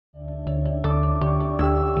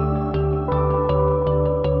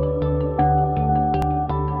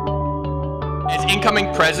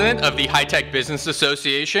Incoming president of the High Tech Business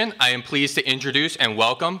Association, I am pleased to introduce and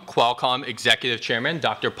welcome Qualcomm Executive Chairman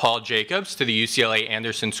Dr. Paul Jacobs to the UCLA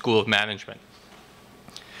Anderson School of Management.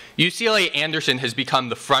 UCLA Anderson has become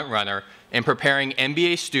the frontrunner in preparing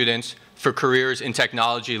MBA students for careers in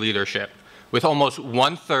technology leadership, with almost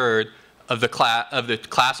 1/3 of the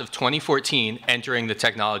class of 2014 entering the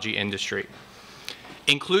technology industry.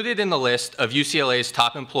 Included in the list of UCLA's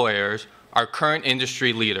top employers are current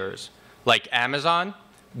industry leaders like Amazon,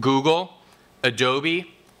 Google,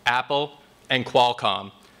 Adobe, Apple, and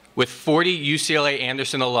Qualcomm, with 40 UCLA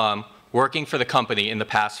Anderson alum working for the company in the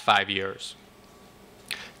past 5 years.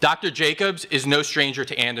 Dr. Jacobs is no stranger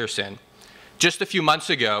to Anderson. Just a few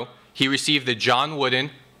months ago, he received the John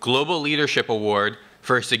Wooden Global Leadership Award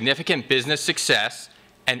for significant business success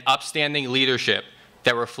and upstanding leadership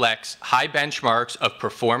that reflects high benchmarks of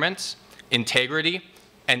performance, integrity,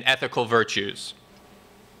 and ethical virtues.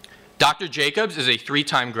 Dr. Jacobs is a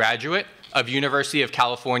 3-time graduate of University of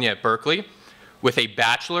California at Berkeley with a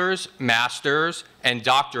bachelor's, master's, and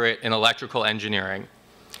doctorate in electrical engineering.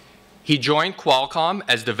 He joined Qualcomm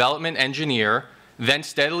as development engineer, then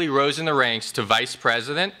steadily rose in the ranks to vice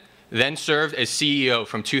president, then served as CEO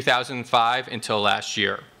from 2005 until last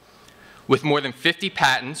year. With more than 50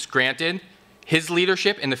 patents granted, his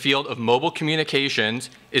leadership in the field of mobile communications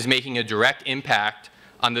is making a direct impact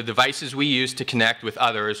on the devices we use to connect with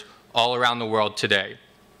others all around the world today.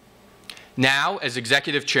 Now, as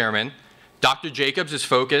executive chairman, Dr. Jacobs is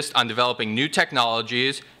focused on developing new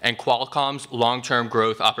technologies and Qualcomm's long-term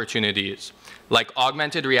growth opportunities, like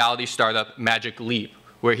augmented reality startup Magic Leap,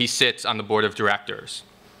 where he sits on the board of directors.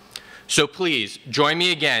 So please, join me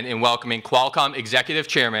again in welcoming Qualcomm Executive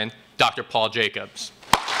Chairman, Dr. Paul Jacobs.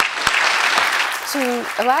 To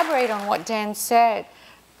elaborate on what Dan said,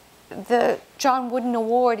 the John Wooden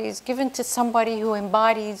Award is given to somebody who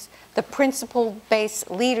embodies the principle-based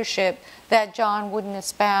leadership that John Wooden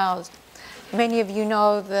espoused. Many of you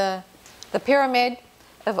know the pyramid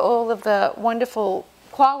of all of the wonderful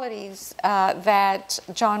qualities that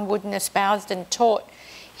John Wooden espoused and taught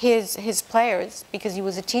his players because he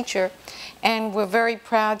was a teacher. And we're very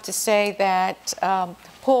proud to say that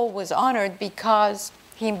Paul was honored because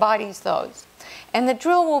he embodies those. And the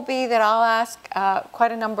drill will be that I'll ask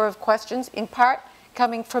quite a number of questions, in part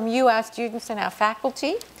coming from you, our students and our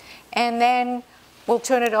faculty. And then we'll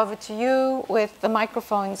turn it over to you with the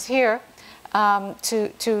microphones here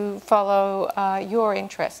to follow your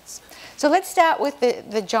interests. So let's start with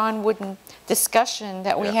the John Wooden discussion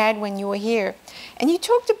that we had when you were here. And you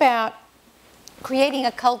talked about creating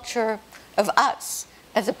a culture of us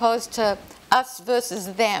as opposed to us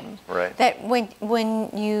versus them. Right. That when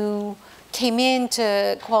you came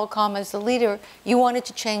into Qualcomm as the leader, you wanted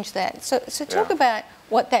to change that. So talk about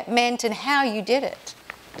what that meant and how you did it.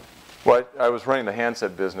 Well, I was running the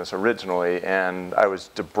handset business originally, and I was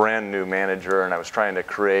a brand new manager, and I was trying to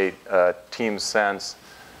create a team sense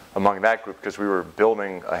among that group because we were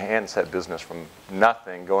building a handset business from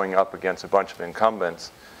nothing, going up against a bunch of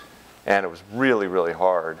incumbents, and it was really, really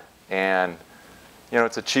hard. And you know,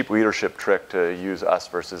 it's a cheap leadership trick to use us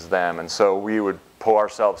versus them, and so we would pull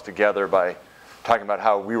ourselves together by talking about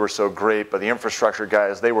how we were so great, but the infrastructure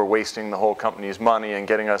guys, they were wasting the whole company's money and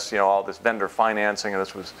getting us, you know, all this vendor financing, and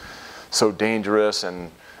this was so dangerous,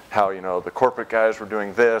 and how, you know, the corporate guys were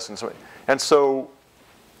doing this, and so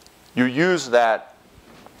you use that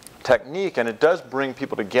technique, and it does bring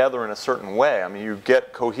people together in a certain way. I mean, you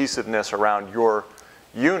get cohesiveness around your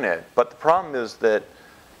unit, but the problem is that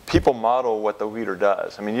people model what the leader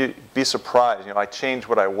does. I mean, you'd be surprised. You know, I change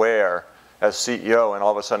what I wear as CEO, and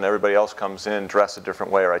all of a sudden everybody else comes in dressed a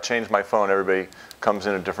different way, or I change my phone, everybody comes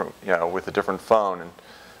in a different, you know, with a different phone. And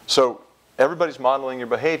so everybody's modeling your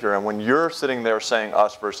behavior, and when you're sitting there saying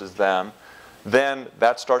us versus them, then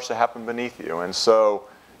that starts to happen beneath you. And so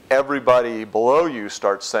everybody below you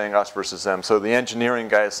starts saying us versus them. So the engineering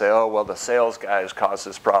guys say, oh, well, the sales guys caused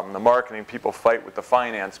this problem. The marketing people fight with the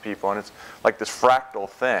finance people, and it's like this fractal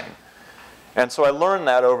thing. And so I learned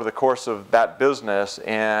that over the course of that business,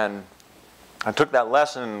 and I took that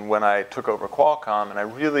lesson when I took over Qualcomm, and I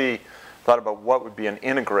really thought about what would be an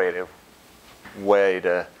integrative way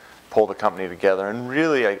to pull the company together. And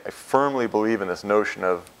really, I firmly believe in this notion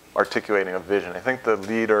of articulating a vision. I think the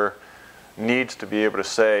leader needs to be able to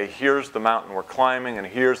say, here's the mountain we're climbing, and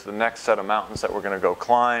here's the next set of mountains that we're going to go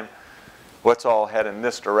climb. Let's all head in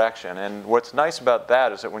this direction. And what's nice about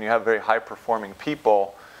that is that when you have very high-performing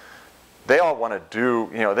people, they all want to do,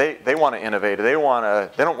 you know, they want to innovate. They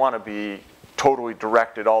don't want to be totally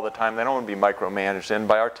directed all the time. They don't want to be micromanaged. And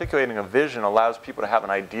by articulating a vision allows people to have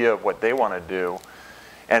an idea of what they want to do,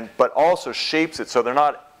 but also shapes it so they're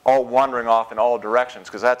not all wandering off in all directions,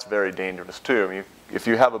 because that's very dangerous too. I mean, if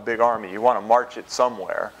you have a big army, you want to march it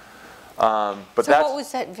somewhere. But so what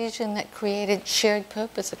was that vision that created shared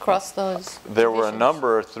purpose across those There were a divisions?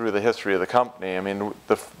 number through the history of the company. I mean,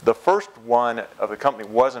 the first one of the company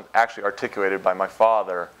wasn't actually articulated by my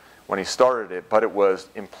father when he started it, but it was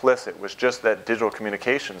implicit. It was just that digital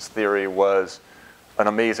communications theory was an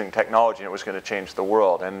amazing technology and it was going to change the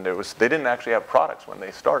world. And they didn't actually have products when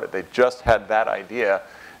they started. They just had that idea,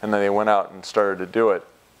 and then they went out and started to do it.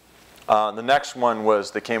 The next one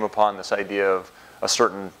was they came upon this idea of a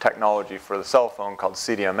certain technology for the cell phone called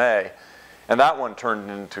CDMA, and that one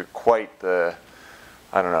turned into quite the,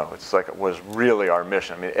 I don't know, it's like it was really our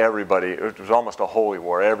mission. I mean, everybody, it was almost a holy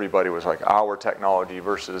war. Everybody was like our technology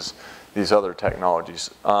versus these other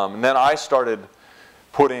technologies. And then I started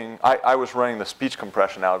I was running the speech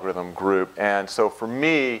compression algorithm group, and so for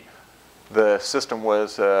me, the system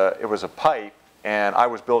was, it was a pipe, and I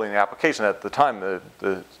was building the application. At the time,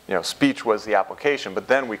 the speech was the application, but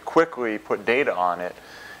then we quickly put data on it.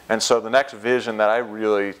 And so the next vision that I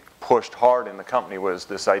really pushed hard in the company was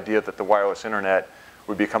this idea that the wireless internet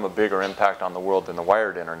would become a bigger impact on the world than the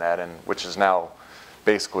wired internet, and which has now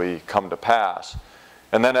basically come to pass.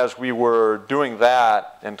 And then as we were doing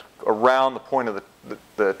that, and around the point of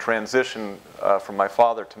the transition from my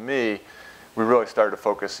father to me, we really started to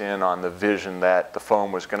focus in on the vision that the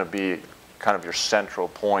phone was going to be kind of your central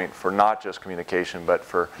point for not just communication, but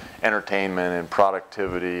for entertainment and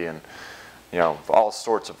productivity and all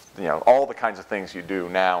sorts of, all the kinds of things you do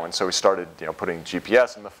now. And so we started, putting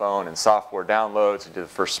GPS in the phone and software downloads. We did the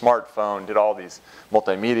first smartphone, did all these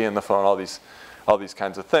multimedia in the phone, all these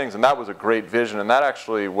kinds of things. And that was a great vision. And that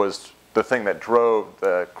actually was the thing that drove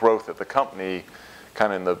the growth of the company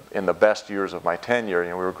kind of in the best years of my tenure.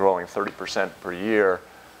 We were growing 30% per year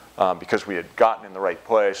because we had gotten in the right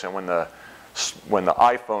place. And when the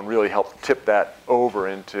iPhone really helped tip that over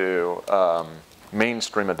into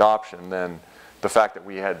mainstream adoption, then the fact that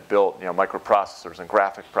we had built microprocessors and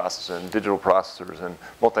graphic processors and digital processors and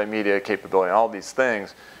multimedia capability and all these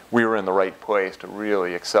things, we were in the right place to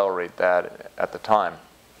really accelerate that at the time.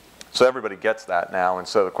 So everybody gets that now, and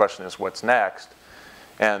so the question is, what's next?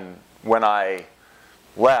 And when I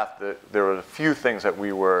left, there were a few things that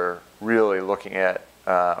we were really looking at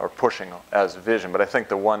or pushing as a vision, but I think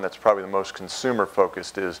the one that's probably the most consumer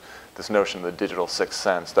focused is this notion of the digital sixth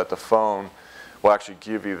sense, that the phone will actually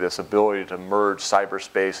give you this ability to merge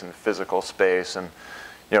cyberspace and physical space. And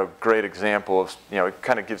great example of, it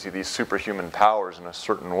kind of gives you these superhuman powers in a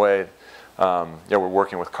certain way. We're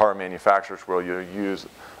working with car manufacturers where you use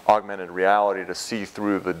augmented reality to see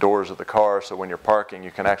through the doors of the car, so when you're parking, you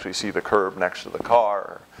can actually see the curb next to the car,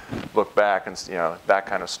 or look back and that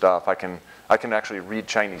kind of stuff. I can actually read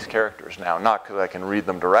Chinese characters now, not because I can read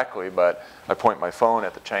them directly, but I point my phone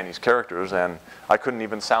at the Chinese characters and I couldn't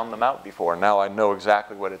even sound them out before. Now I know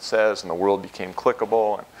exactly what it says, and the world became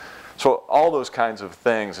clickable. And so all those kinds of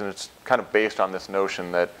things, and it's kind of based on this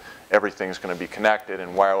notion that everything's going to be connected,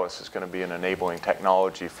 and wireless is going to be an enabling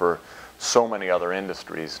technology for so many other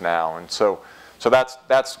industries now. And so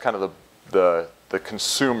that's kind of the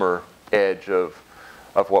consumer edge of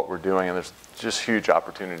what we're doing, and there's just huge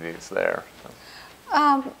opportunities there.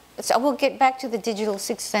 So we'll get back to the digital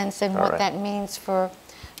sixth sense and what that means for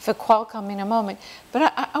Qualcomm in a moment.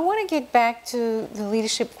 But I want to get back to the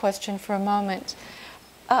leadership question for a moment.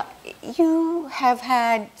 You have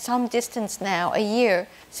had some distance now, a year,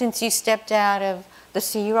 since you stepped out of the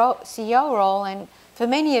CEO role, and for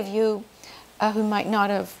many of you who might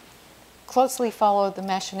not have closely followed the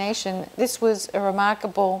machination, this was a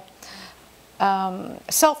remarkable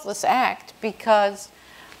selfless act, because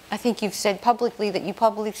I think you've said publicly that you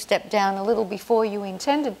probably stepped down a little before you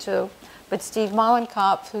intended to, but Steve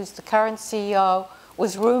Mollenkopf, who's the current CEO,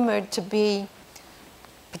 was rumored to be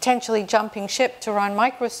potentially jumping ship to run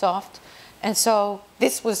Microsoft, and so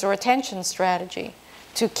this was a retention strategy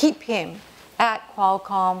to keep him at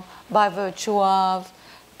Qualcomm by virtue of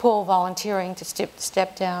Paul volunteering to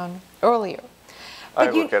step down earlier. I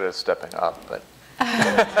look at it as stepping up, but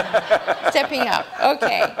stepping up,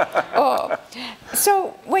 okay. Oh.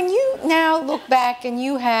 So when you now look back and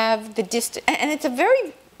you have the distance, and it's a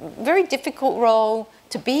very, very difficult role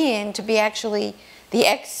to be actually the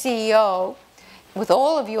ex-CEO with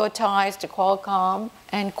all of your ties to Qualcomm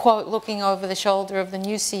and, quote, looking over the shoulder of the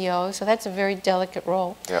new CEO, so that's a very delicate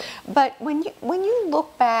role. Yep. But when you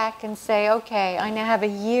look back and say, okay, I now have a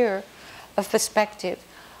year of perspective,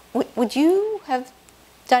 would you have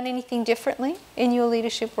done anything differently in your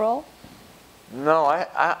leadership role? No, I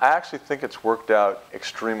actually think it's worked out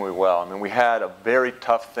extremely well. I mean, we had a very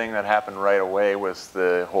tough thing that happened right away with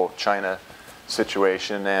the whole China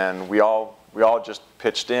situation, and we all just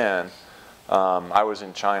pitched in. I was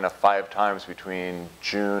in China 5 times between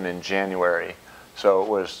June and January,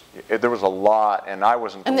 so there was a lot, and I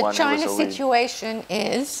wasn't the one who was the lead. And the China situation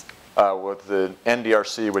is? With the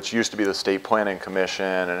NDRC, which used to be the State Planning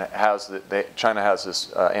Commission, and China has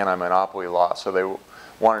this anti-monopoly law, so they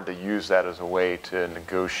wanted to use that as a way to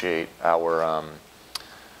negotiate our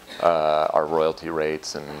royalty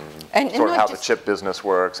rates and sort of how the chip business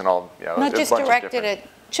works and all. You know, not just directed at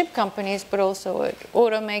chip companies, but also at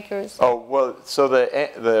automakers. Oh well, so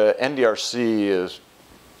the NDRC is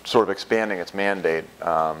sort of expanding its mandate.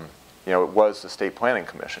 You know, it was the State Planning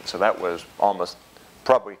Commission, so that was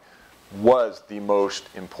probably was the most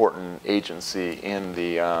important agency in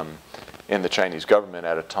the Chinese government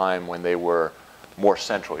at a time when they were more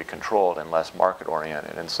centrally controlled and less market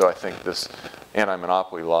oriented. And so I think this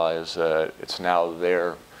anti-monopoly law is it's now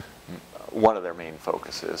one of their main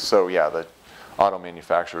focuses. So yeah, the auto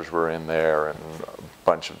manufacturers were in there, and a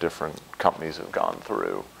bunch of different companies have gone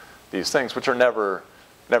through these things, which are never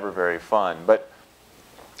very fun. But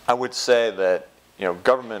I would say that, you know,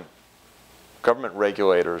 government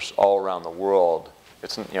regulators all around the world,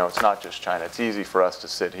 it's not just China. It's easy for us to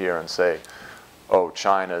sit here and say, oh,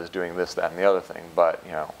 China is doing this, that, and the other thing. But,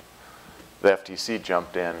 you know, the FTC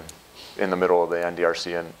jumped in the middle of the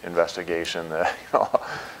NDRC investigation.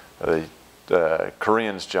 The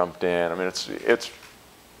Koreans jumped in. I mean,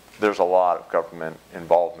 there's a lot of government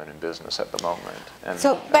involvement in business at the moment. And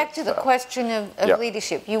so back to the question of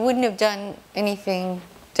leadership. You wouldn't have done anything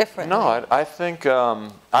differently? No, I think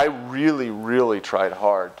I really tried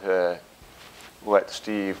hard to let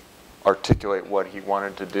Steve articulate what he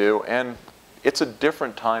wanted to do. And it's a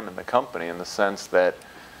different time in the company in the sense that,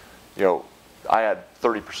 you know, I had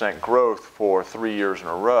 30% growth for 3 years in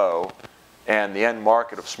a row, and the end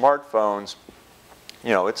market of smartphones,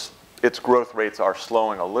 you know, its growth rates are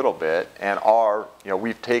slowing a little bit, and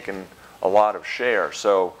we've taken a lot of share.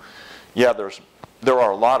 So, yeah, there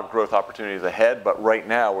are a lot of growth opportunities ahead, but right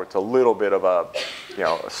now it's a little bit of a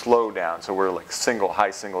slowdown. So we're like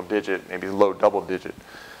high single digit, maybe low double digit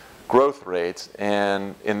growth rates,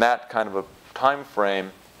 and in that kind of a time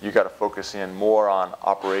frame, you got to focus in more on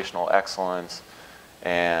operational excellence,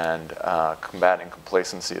 and combating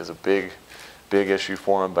complacency is a big issue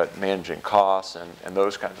for them, but managing costs and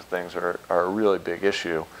those kinds of things are a really big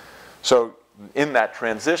issue. So in that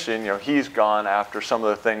transition, you know, he's gone after some of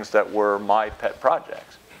the things that were my pet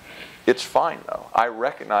projects. It's fine though. I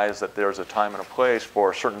recognize that there's a time and a place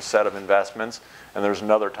for a certain set of investments, and there's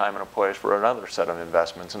another time and a place for another set of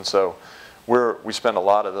investments. And so we spend a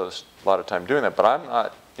lot of time doing that. But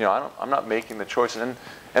I'm not making the choices.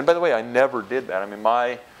 And by the way, I never did that. I mean,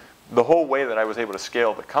 the whole way that I was able to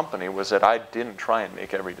scale the company was that I didn't try and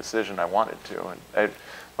make every decision I wanted to. And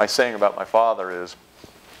my saying about my father is,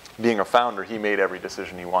 being a founder, he made every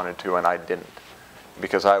decision he wanted to, and I didn't,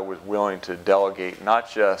 because I was willing to delegate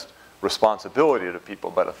not just responsibility to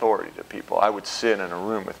people, but authority to people. I would sit in a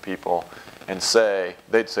room with people and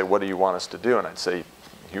they'd say, what do you want us to do? And I'd say,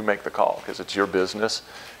 you make the call, because it's your business,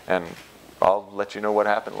 and I'll let you know what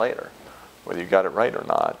happened later, whether you got it right or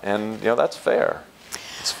not. And you know, that's fair.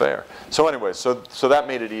 It's fair. So anyway, so that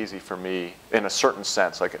made it easy for me in a certain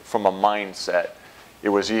sense, like from a mindset. It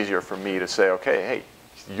was easier for me to say, okay, hey,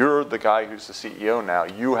 you're the guy who's the CEO now.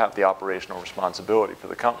 You have the operational responsibility for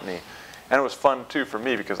the company. And it was fun too for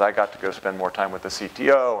me, because I got to go spend more time with the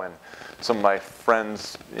CTO and some of my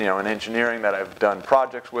friends, you know, in engineering that I've done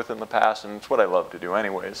projects with in the past, and it's what I love to do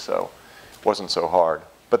anyways, so it wasn't so hard.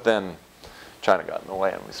 But then China got in the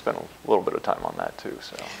way, and we spent a little bit of time on that too.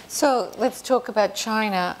 So let's talk about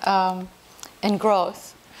China and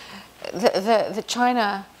growth. The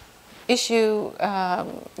China issue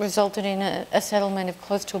resulted in a settlement of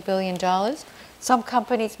close to $1 billion. Some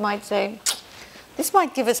companies might say, this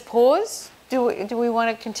might give us pause. Do we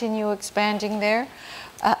want to continue expanding there?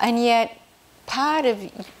 And yet, a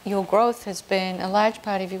large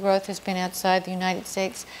part of your growth has been outside the United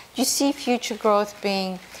States. Do you see future growth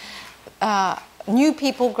being new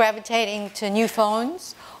people gravitating to new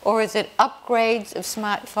phones? Or is it upgrades of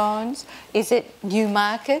smartphones? Is it new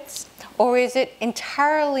markets? Or is it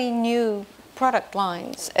entirely new product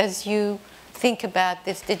lines as you think about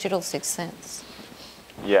this digital sixth sense?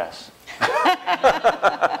 Yes.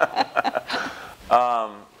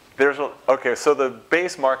 Okay, so the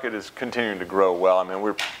base market is continuing to grow well. I mean,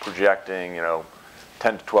 we're projecting,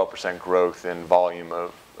 10 to 12% growth in volume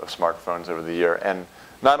of smartphones over the year. And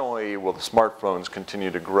not only will the smartphones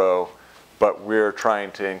continue to grow, but we're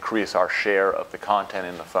trying to increase our share of the content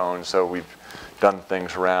in the phone. So we've done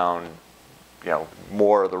things around,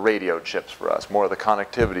 more of the radio chips for us, more of the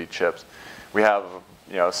connectivity chips. We have,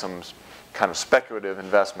 some kind of speculative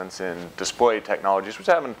investments in display technologies, which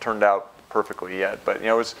haven't turned out perfectly yet, but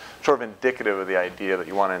it's sort of indicative of the idea that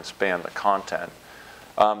you want to expand the content.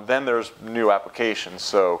 Then there's new applications,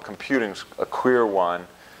 so computing's a clear one,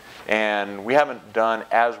 and we haven't done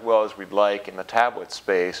as well as we'd like in the tablet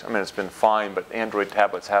space. I mean, it's been fine, but Android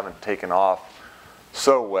tablets haven't taken off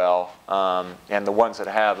so well, and the ones that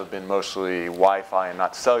have been mostly Wi-Fi and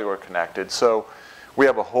not cellular connected. So we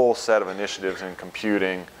have a whole set of initiatives in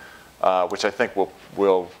computing, which I think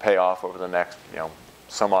will pay off over the next,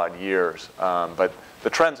 some odd years. But the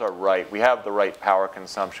trends are right. We have the right power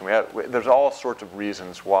consumption. There's all sorts of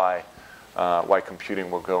reasons why computing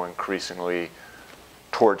will go increasingly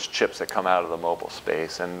towards chips that come out of the mobile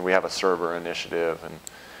space, and we have a server initiative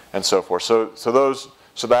and so forth.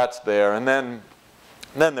 So that's there, and then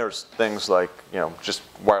there's things like just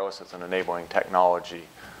wireless as an enabling technology.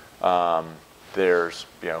 There's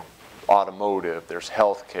automotive, there's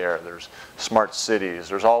healthcare, there's smart cities,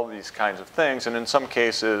 there's all these kinds of things, and in some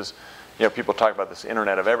cases, people talk about this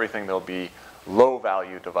Internet of Everything. There'll be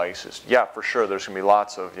low-value devices. Yeah, for sure, there's going to be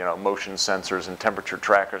lots of motion sensors and temperature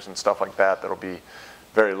trackers and stuff like that that'll be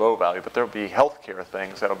very low value, but there'll be healthcare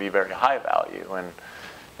things that'll be very high value, and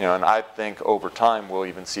and I think over time we'll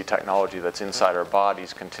even see technology that's inside our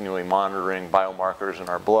bodies continually monitoring biomarkers in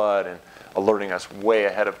our blood and alerting us way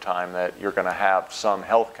ahead of time that you're going to have some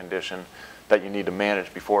health condition that you need to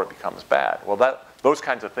manage before it becomes bad. Well, those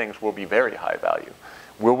kinds of things will be very high value.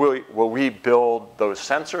 Will we build those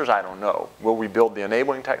sensors? I don't know. Will we build the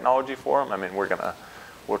enabling technology for them? I mean,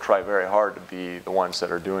 we'll try very hard to be the ones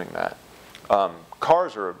that are doing that.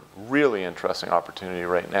 Cars are a really interesting opportunity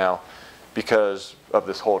right now because of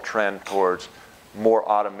this whole trend towards more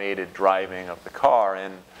automated driving of the car.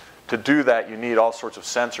 And to do that, you need all sorts of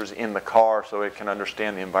sensors in the car so it can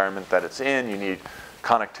understand the environment that it's in. You need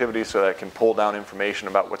connectivity so that it can pull down information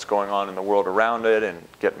about what's going on in the world around it and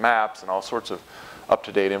get maps and all sorts of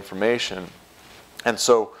up-to-date information. And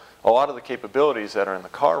so a lot of the capabilities that are in the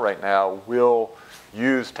car right now will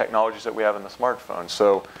use technologies that we have in the smartphone.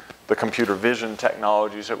 So the computer vision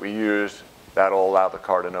technologies that we use, that'll allow the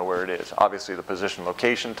car to know where it is. Obviously the position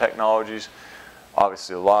location technologies,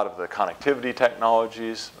 obviously a lot of the connectivity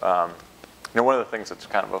technologies. One of the things that's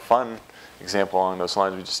kind of a fun example along those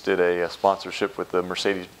lines, we just did a sponsorship with the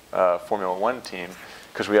Mercedes Formula One team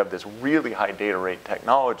because we have this really high data rate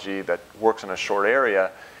technology that works in a short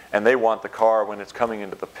area, and they want the car when it's coming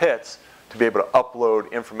into the pits to be able to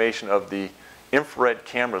upload information of the infrared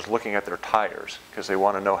cameras looking at their tires because they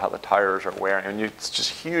want to know how the tires are wearing, and it's just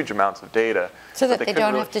huge amounts of data. So that they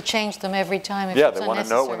don't have to change them every time if yeah, it's they want to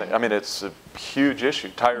know when I mean, it's a huge issue.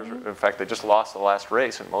 Tires, in fact, they just lost the last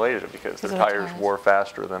race in Malaysia because their tires wore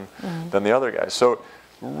faster than the other guys. So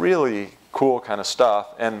really cool kind of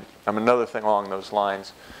stuff. And another thing along those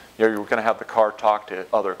lines, you're going to have the car talk to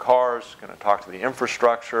other cars, going to talk to the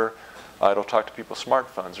infrastructure, it'll talk to people's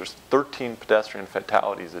smartphones. There's 13 pedestrian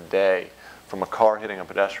fatalities a day from a car hitting a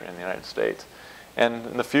pedestrian in the United States. And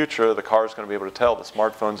in the future, the car is going to be able to tell the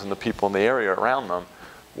smartphones and the people in the area around them,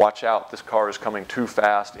 watch out, this car is coming too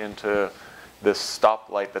fast into this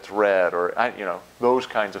stoplight that's red, or those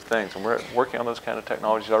kinds of things. And we're working on those kind of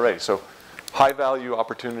technologies already. So high value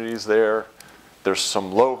opportunities there. There's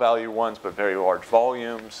some low value ones, but very large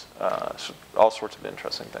volumes. So all sorts of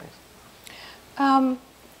interesting things.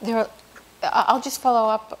 I'll just follow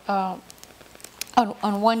up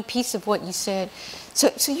on one piece of what you said.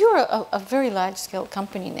 So you're a very large-scale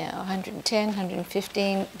company now, 110,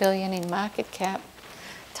 115 billion in market cap.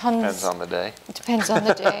 Tons. Depends on the day. It depends on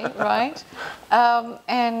the day, right?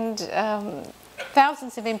 And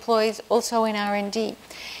thousands of employees also in R&D.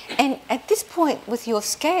 And at this point, with your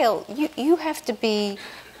scale, you have to be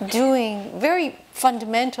doing very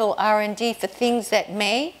fundamental R&D for things that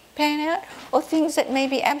may pan out or things that may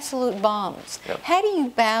be absolute bombs. Yep. How do you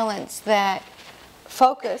balance that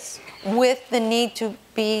focus with the need to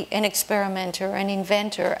be an experimenter, an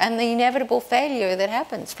inventor, and the inevitable failure that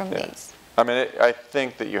happens from these? I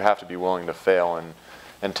think that you have to be willing to fail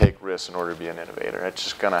and take risks in order to be an innovator. It's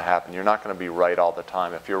just going to happen. You're not going to be right all the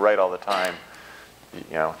time. If you're right all the time,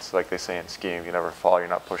 it's like they say in skiing, if you never fall, you're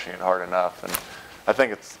not pushing it hard enough. And I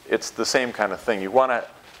think it's the same kind of thing.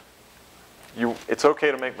 It's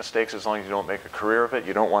okay to make mistakes as long as you don't make a career of it.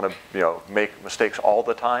 You don't want to make mistakes all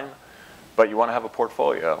the time, but you want to have a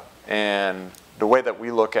portfolio. And the way that we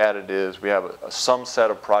look at it is we have some set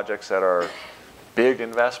of projects that are big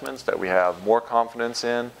investments that we have more confidence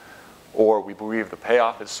in, or we believe the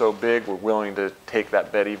payoff is so big we're willing to take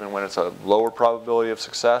that bet even when it's a lower probability of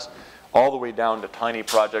success. all the way down to tiny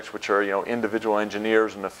projects, which are, you know, individual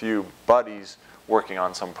engineers and a few buddies working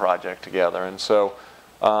on some project together. And so,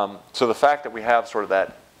 so the fact that we have sort of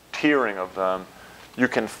that tiering of them, you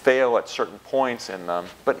can fail at certain points in them.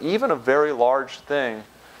 But even a very large thing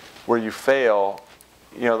where you fail,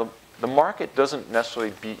 you know, the market doesn't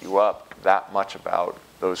necessarily beat you up that much about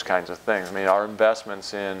those kinds of things. I mean, our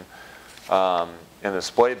investments in the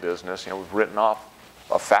display business, you know, we've written off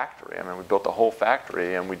a factory. I mean, we built a whole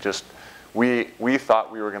factory, and we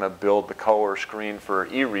thought we were going to build the color screen for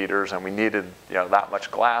e-readers, and we needed, you know, that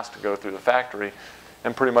much glass to go through the factory.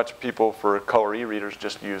 And pretty much people for color e-readers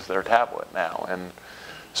just use their tablet now. And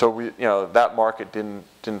so we, you know, that market didn't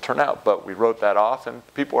turn out, but we wrote that off, and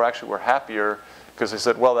people were happier because they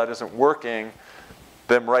said, well, that isn't working.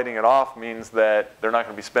 Them writing it off means that they're not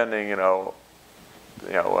going to be spending,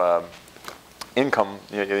 income.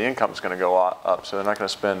 The income's going to go up, so they're not going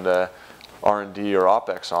to spend R&D or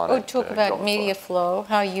OpEx on it. Oh, talk about media flow,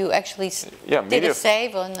 how you actually did a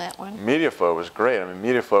save on that one. MediaFlow was great. I mean,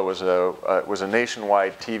 MediaFlow was a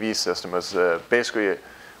nationwide TV system. It was basically,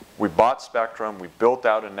 we bought Spectrum, we built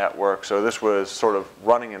out a network, so this was sort of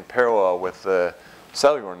running in parallel with the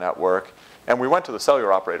cellular network. And we went to the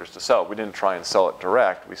cellular operators to sell it. We didn't try and sell it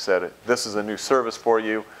direct. We said, this is a new service for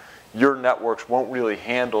you. Your networks won't really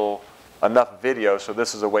handle enough video, so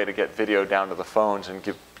this is a way to get video down to the phones and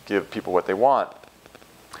give people what they want.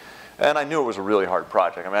 And I knew it was a really hard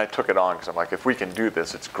project. I mean, I took it on because I'm like, if we can do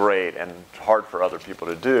this, it's great and hard for other people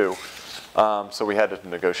to do. So we had to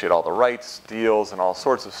negotiate all the rights, deals, and all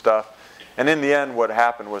sorts of stuff. And in the end, what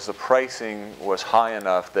happened was the pricing was high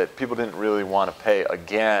enough that people didn't really want to pay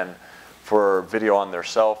again for video on their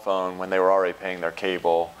cell phone when they were already paying their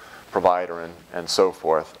cable provider and so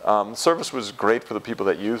forth. The service was great for the people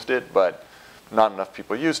that used it, but not enough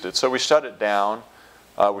people used it. So we shut it down.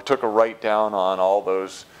 We took a write down on all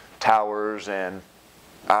those towers and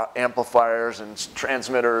amplifiers and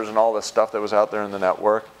transmitters and all this stuff that was out there in the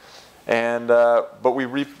network. And, but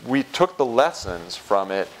we took the lessons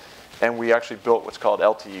from it, and we actually built what's called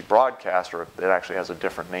LTE Broadcast, or it actually has a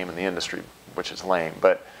different name in the industry, which is lame.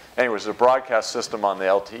 But anyways, a broadcast system on the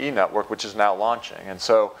LTE network, which is now launching. And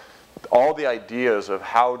so all the ideas of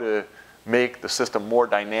how to make the system more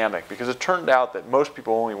dynamic, because it turned out that most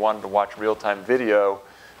people only wanted to watch real-time video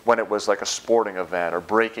when it was like a sporting event or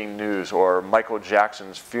breaking news, or Michael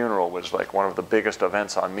Jackson's funeral was like one of the biggest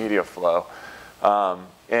events on MediaFlow.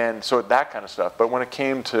 And so that kind of stuff. But when it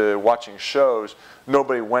came to watching shows,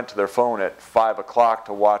 nobody went to their phone at 5 o'clock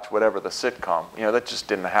to watch whatever the sitcom. You know, that just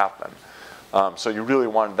didn't happen. So you really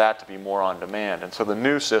wanted that to be more on demand. And so the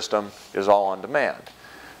new system is all on demand.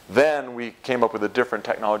 Then we came up with a different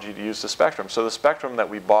technology to use the Spectrum. So the Spectrum that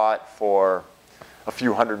we bought for a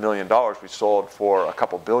few $100 million, we sold for a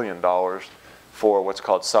couple $2 billion for what's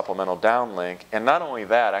called supplemental downlink. And not only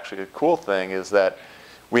that, actually the cool thing is that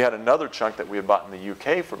we had another chunk that we had bought in the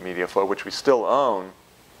UK for MediaFlow, which we still own.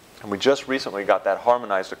 And we just recently got that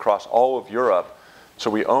harmonized across all of Europe. So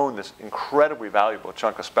we own this incredibly valuable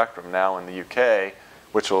chunk of Spectrum now in the UK,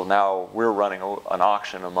 which will now, we're running an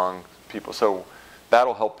auction among people. So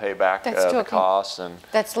that'll help pay back the costs. And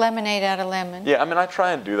that's lemonade out of lemon. Yeah, I mean, I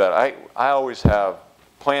try and do that. I always have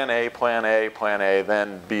plan A, plan A, plan A,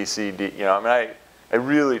 then B, C, D. You know, I mean, I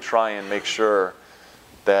really try and make sure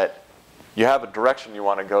that you have a direction you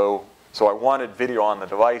want to go. So I wanted video on the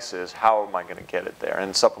devices. How am I going to get it there?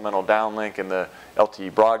 And supplemental downlink and the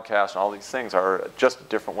LTE broadcast and all these things are just a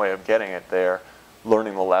different way of getting it there.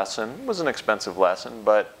 Learning the lesson. It was an expensive lesson,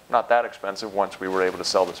 but not that expensive once we were able to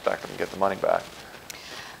sell the Spectrum and get the money back.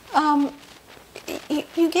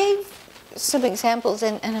 You gave some examples,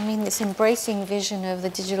 and I mean, this embracing vision of the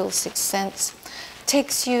digital sixth sense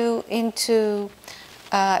takes you into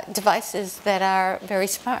devices that are very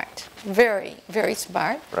smart, very, very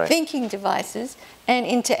smart, right. Thinking devices, and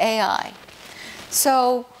into AI.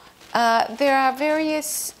 So there are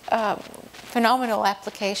various phenomenal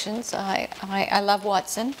applications. I love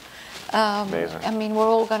Watson. Amazing. I mean, we're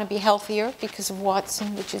all going to be healthier because of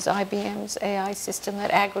Watson, which is IBM's AI system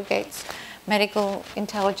that aggregates medical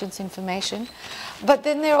intelligence information. But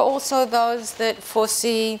then there are also those that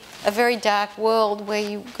foresee a very dark world where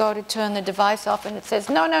you go to turn the device off and it says,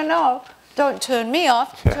 no, no, no, don't turn me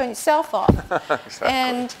off, turn yourself off. Exactly.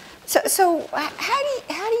 And so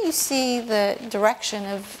how do you see the direction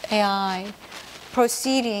of AI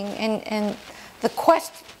proceeding and the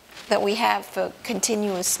quest that we have for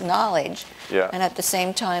continuous knowledge, and at the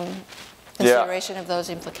same time consideration of those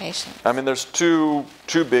implications? I mean, there's two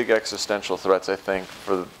big existential threats, I think,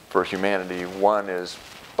 for humanity. One is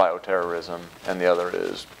bioterrorism, and the other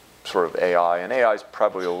is sort of AI. And AI is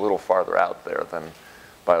probably a little farther out there than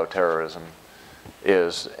bioterrorism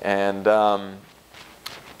is. And,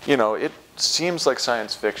 you know, it seems like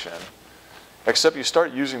science fiction, except you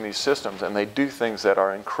start using these systems and they do things that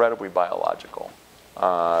are incredibly biological.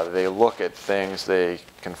 They look at things, they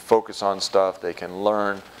can focus on stuff, they can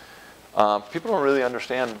learn. People don't really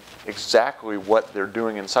understand exactly what they're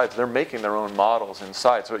doing inside. So they're making their own models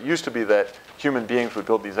inside. So it used to be that human beings would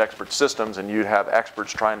build these expert systems and you'd have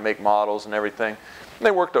experts try and make models and everything. And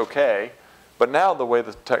they worked okay. But now the way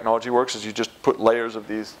the technology works is you just put layers of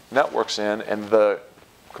these networks in and the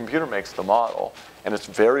computer makes the model. And it's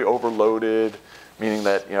very overloaded, meaning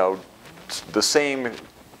that, you know, the same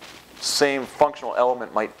functional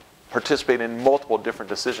element might participate in multiple different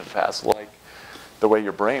decision paths, like the way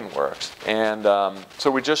your brain works. And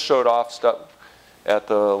so we just showed off stuff at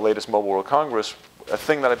the latest Mobile World Congress, a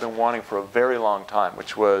thing that I've been wanting for a very long time,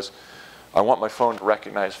 which was I want my phone to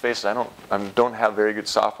recognize faces. I don't have very good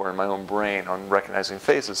software in my own brain on recognizing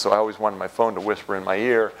faces, so I always wanted my phone to whisper in my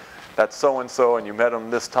ear, that's so-and-so, and you met them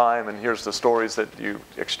this time, and here's the stories that you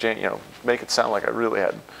exchange, you know, make it sound like I really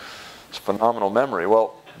had this phenomenal memory.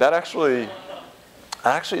 Well, that actually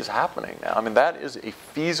is happening now. I mean, that is a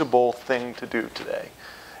feasible thing to do today.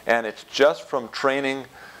 And it's just from training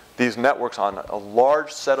these networks on a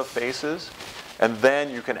large set of faces, and then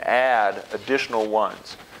you can add additional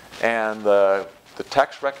ones. And the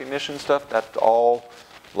text recognition stuff, a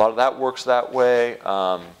lot of that works that way.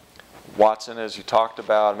 Watson, as you talked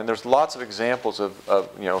about, I mean, there's lots of examples of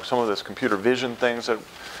you know, some of this computer vision things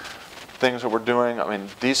that we're doing. I mean,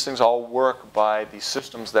 these things all work by these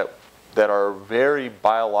systems that are very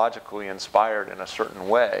biologically inspired in a certain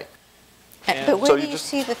way. But where do you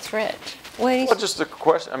see the threat? Well, just the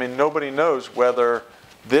question, I mean, nobody knows whether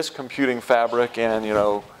this computing fabric and, you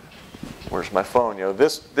know, where's my phone? You know,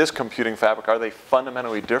 this computing fabric, are they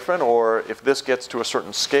fundamentally different? Or if this gets to a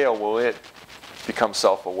certain scale, will it become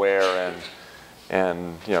self-aware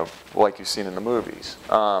and you know, like you've seen in the movies?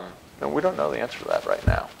 And we don't know the answer to that right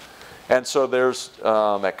now. And so there's,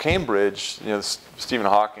 at Cambridge, you know, Stephen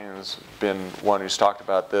Hawking's been one who's talked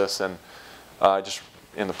about this, and just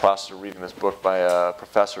in the process of reading this book by a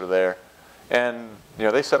professor there. And, you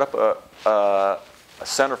know, they set up a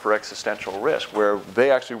Center for Existential Risk where they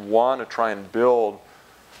actually want to try and build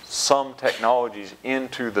some technologies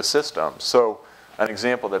into the system. So an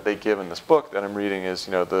example that they give in this book that I'm reading is,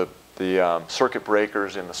 you know, the circuit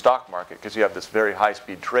breakers in the stock market, because you have this very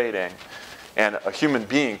high-speed trading, and a human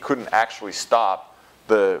being couldn't actually stop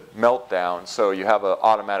the meltdown. So you have an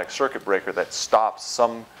automatic circuit breaker that stops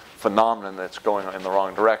some phenomenon that's going in the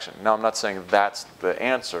wrong direction. Now, I'm not saying that's the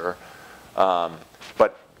answer,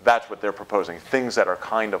 but that's what they're proposing, things that are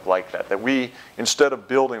kind of like that. That we, instead of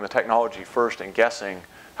building the technology first and guessing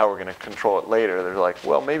how we're going to control it later, they're like,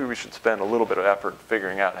 well, maybe we should spend a little bit of effort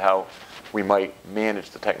figuring out how we might manage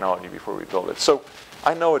the technology before we build it. So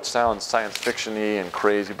I know it sounds science fiction-y and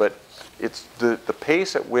crazy, but it's the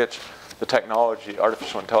pace at which the technology,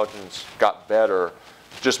 artificial intelligence, got better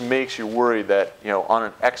just makes you worried that, you know, on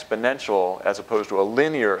an exponential as opposed to a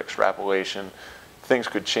linear extrapolation, things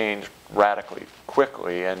could change radically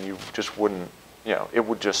quickly, and you just wouldn't, you know, it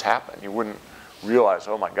would just happen. You wouldn't realize,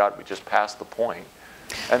 oh my God, we just passed the point.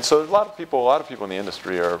 And so a lot of people in the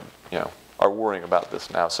industry are, you know, are worrying about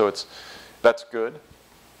this now. So that's good,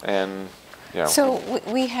 and you know. So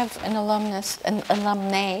we have an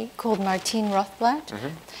alumnae called Martine Rothblatt,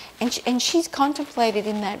 mm-hmm. and she's contemplated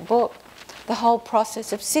in that book the whole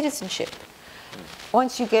process of citizenship.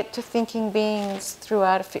 Once you get to thinking beings through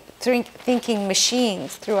thinking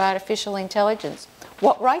machines through artificial intelligence,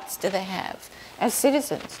 what rights do they have as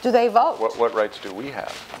citizens? Do they vote? What rights do we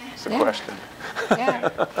have? That's the question. Yeah,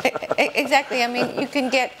 exactly. I mean, you can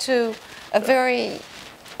get to a very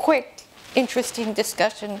quick, interesting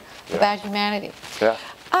discussion about humanity. Yeah.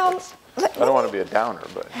 I don't want to be a downer,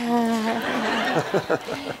 but.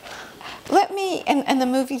 Let me, and the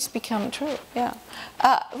movies become true, yeah.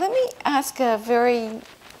 Let me ask a very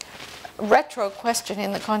retro question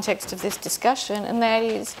in the context of this discussion, and that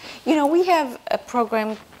is, you know, we have a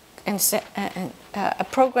program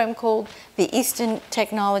called the Eastern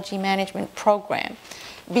Technology Management Program,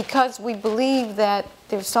 because we believe that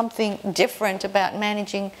there's something different about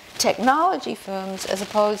managing technology firms as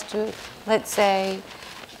opposed to, let's say,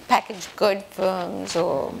 packaged good firms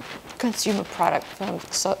or consumer product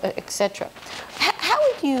firms, etc. How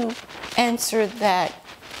would you answer that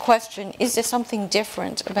question? Is there something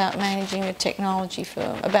different about managing a technology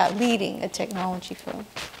firm, about leading a technology firm?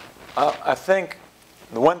 I think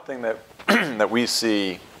the one thing that that we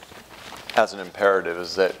see as an imperative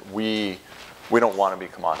is that we don't want to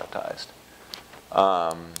be commoditized.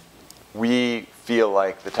 we feel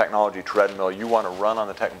like the technology treadmill, you want to run on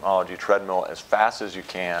the technology treadmill as fast as you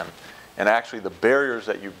can. And actually the barriers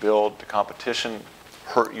that you build to competition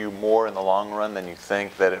hurt you more in the long run than you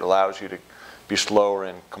think, that it allows you to be slower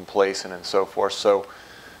and complacent and so forth. So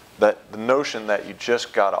that the notion that you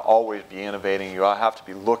just got to always be innovating, you have to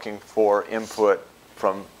be looking for input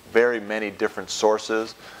from very many different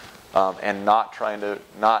sources, and not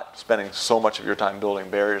spending so much of your time building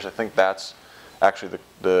barriers. I think that's actually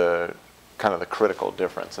the kind of the critical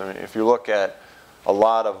difference. I mean, if you look at a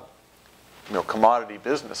lot of commodity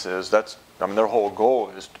businesses, their whole goal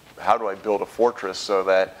is how do I build a fortress so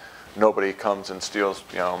that nobody comes and steals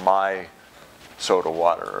my soda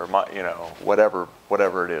water or my whatever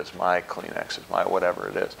it is, my Kleenexes, my whatever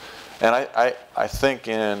it is. And I think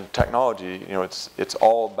in technology, it's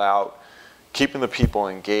all about keeping the people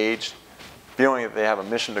engaged, feeling that they have a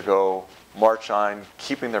mission to go march on,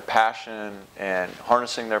 keeping their passion and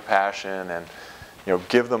harnessing their passion, and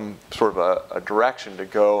give them sort of a direction to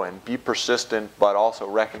go and be persistent, but also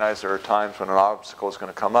recognize there are times when an obstacle is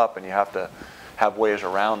going to come up and you have to have ways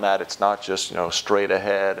around that. It's not just straight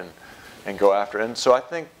ahead and go after it. And so I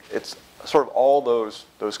think it's sort of all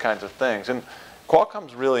those kinds of things. And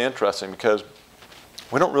Qualcomm's really interesting because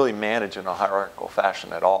we don't really manage in a hierarchical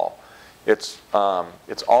fashion at all. It's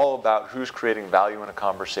all about who's creating value in a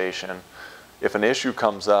conversation. If an issue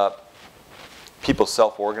comes up, people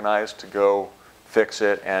self-organize to go fix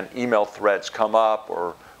it, and email threads come up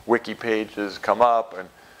or wiki pages come up, and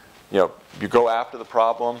you go after the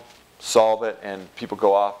problem, solve it, and people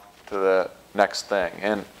go off to the next thing.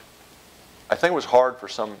 And I think it was hard for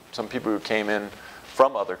some people who came in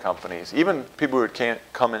from other companies, even people who had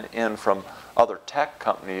come in from other tech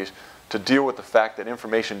companies, to deal with the fact that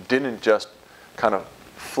information didn't just kind of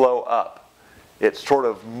flow up. It sort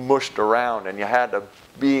of mushed around, and you had to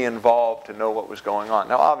be involved to know what was going on.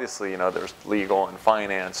 Now, obviously, there's legal and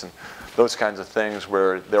finance and those kinds of things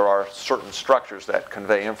where there are certain structures that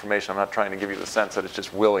convey information. I'm not trying to give you the sense that it's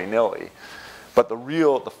just willy-nilly. But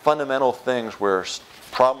the fundamental things where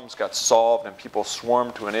problems got solved and people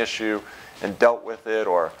swarmed to an issue and dealt with it,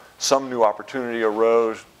 or some new opportunity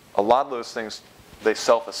arose, a lot of those things, they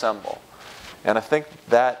self-assemble. And I think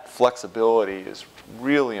that flexibility is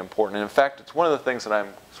really important. And in fact, it's one of the things that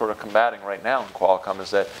I'm sort of combating right now in Qualcomm,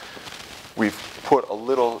 is that we've put a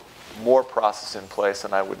little more process in place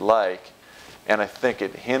than I would like, and I think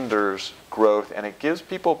it hinders growth, and it gives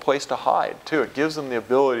people a place to hide too. It gives them the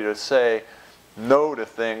ability to say no to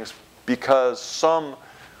things because some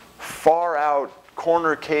far out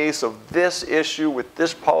corner case of this issue with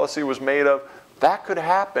this policy was made of. That could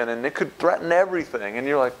happen, and it could threaten everything. And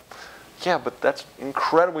you're like, yeah, but that's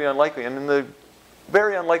incredibly unlikely. And in the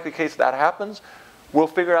very unlikely case that happens, we'll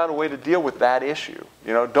figure out a way to deal with that issue.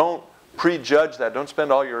 Don't prejudge that. Don't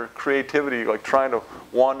spend all your creativity like trying to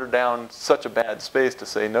wander down such a bad space to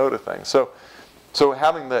say no to things. So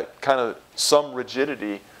having that kind of some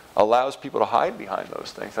rigidity allows people to hide behind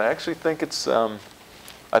those things. I actually think it's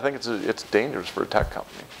dangerous for a tech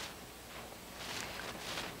company.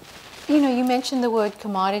 You mentioned the word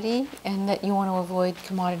commodity and that you want to avoid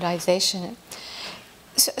commoditization.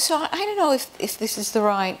 So I don't know if this is the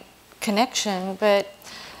right connection, but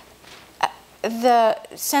the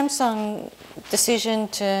Samsung decision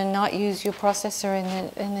to not use your processor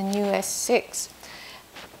in the new S6,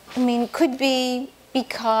 could be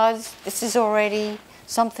because this is already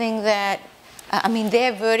something that,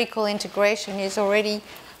 their vertical integration is already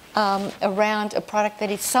around a product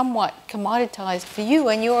that is somewhat commoditized for you,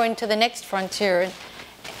 and you're into the next frontier.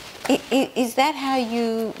 Is that how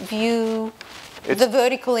you view the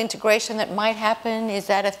vertical integration that might happen? Is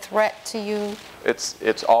that a threat to you?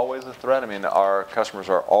 It's always a threat. Our customers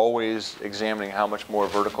are always examining how much more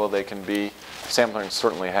vertical they can be. Samsung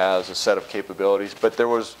certainly has a set of capabilities, but there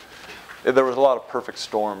was a lot of perfect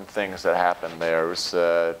storm things that happened there.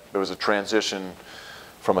 There was a transition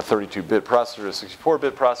from a 32-bit processor to a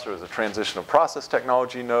 64-bit processor. It was a transition of process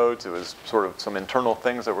technology nodes. It was sort of some internal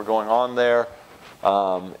things that were going on there.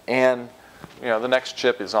 And the next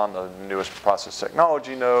chip is on the newest process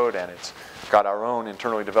technology node, and it's got our own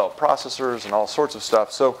internally developed processors and all sorts of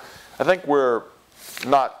stuff. So I think we're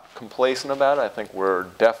not complacent about it. I think we're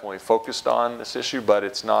definitely focused on this issue, but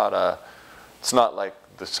it's not like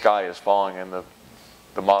the sky is falling and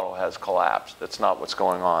the model has collapsed. That's not what's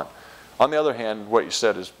going on. On the other hand, what you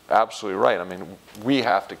said is absolutely right. We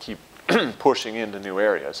have to keep pushing into new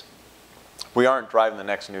areas. If we aren't driving the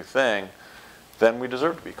next new thing, then we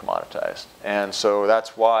deserve to be commoditized. And so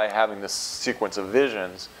that's why having this sequence of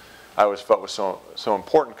visions I always felt was so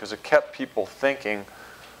important, because it kept people thinking,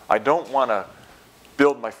 I don't want to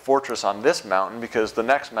build my fortress on this mountain because the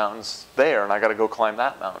next mountain's there and I got to go climb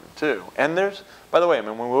that mountain too. And there's, by the way, I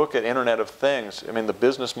mean, when we look at Internet of Things, I mean, the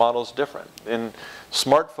business model is different. In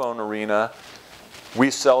smartphone arena, we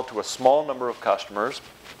sell to a small number of customers,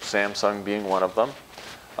 Samsung being one of them.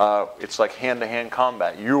 It's like hand-to-hand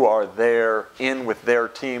combat. You are there in with their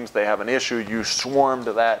teams. They have an issue. You swarm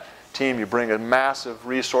to that team. You bring in massive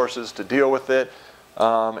resources to deal with it.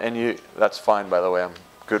 And that's fine, by the way. I'm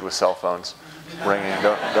good with cell phones ringing.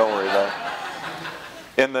 Don't worry about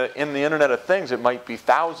it. In the Internet of Things, it might be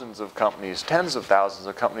thousands of companies, tens of thousands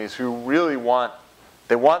of companies who really want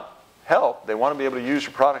help. They want to be able to use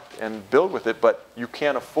your product and build with it, but you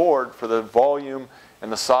can't afford for the volume and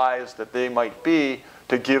the size that they might be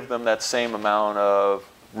to give them that same amount of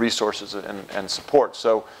resources and support.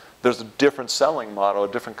 So there's a different selling model, a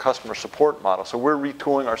different customer support model. So we're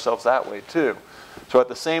retooling ourselves that way too. So at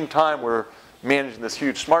the same time, we're managing this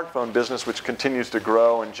huge smartphone business, which continues to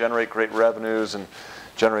grow and generate great revenues and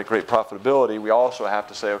generate great profitability. We also have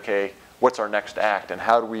to say, okay, what's our next act and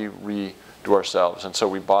how do we redo ourselves? And so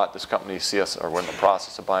we bought this company, CSR, we're in the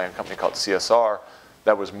process of buying a company called CSR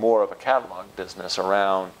that was more of a catalog business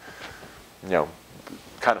around,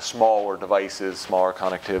 kind of smaller devices, smaller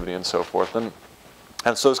connectivity and so forth. And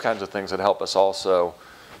it's those kinds of things that help us also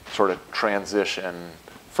sort of transition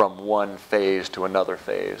from one phase to another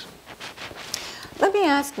phase. Let me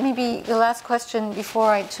ask maybe the last question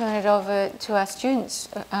before I turn it over to our students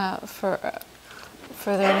for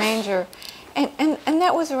the remainder. And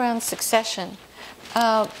that was around succession.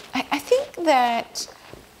 I think that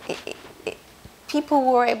people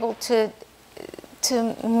were able to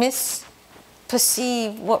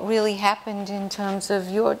misperceive what really happened in terms of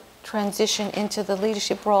your transition into the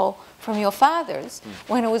leadership role from your father's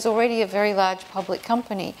when it was already a very large public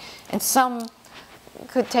company. And some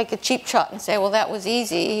could take a cheap shot and say, well, that was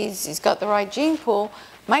easy, he's got the right gene pool.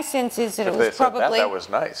 My sense is that it was probably... That was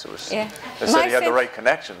nice. It was, yeah. They said he had the right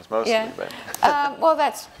connections mostly. Yeah. But. Well,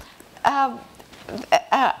 that's...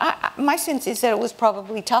 my sense is that it was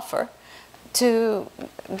probably tougher to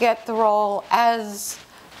get the role as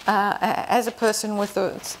a person with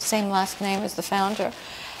the same last name as the founder.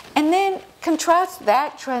 And then contrast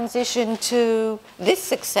that transition to this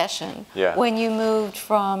succession when you moved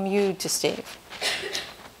from you to Steve.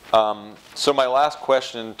 So my last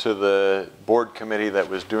question to the board committee that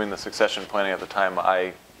was doing the succession planning at the time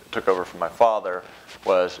I took over from my father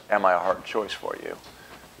was, am I a hard choice for you?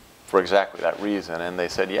 For exactly that reason. And they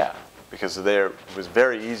said, yeah, because it was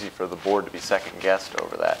very easy for the board to be second guessed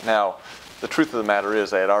over that. Now, the truth of the matter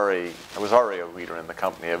is I was already a leader in the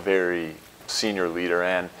company, a very senior leader,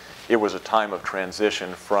 and it was a time of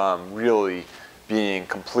transition from really being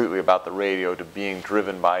completely about the radio to being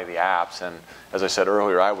driven by the apps. And as I said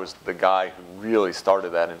earlier, I was the guy who really started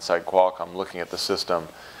that inside Qualcomm, looking at the system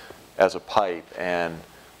as a pipe and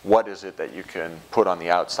what is it that you can put on the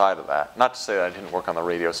outside of that. Not to say that I didn't work on the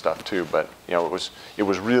radio stuff too, but it was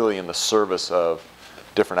really in the service of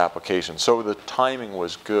different applications. So the timing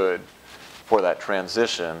was good for that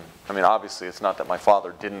transition. I mean, obviously it's not that my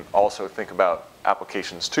father didn't also think about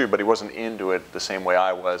applications too, but he wasn't into it the same way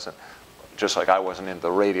I was, and just like I wasn't into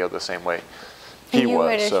the radio the same way he was. And you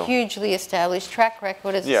had a hugely established track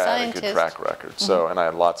record as a scientist. Yeah, I had a good track record. So, and I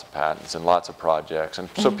had lots of patents and lots of projects, and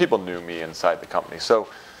so people knew me inside the company. So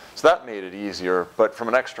that made it easier, but from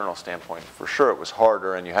an external standpoint, for sure it was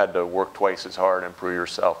harder, and you had to work twice as hard and improve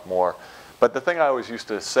yourself more. But the thing I always used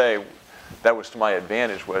to say that was to my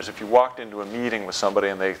advantage was if you walked into a meeting with somebody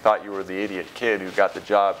and they thought you were the idiot kid who got the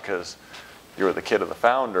job because you were the kid of the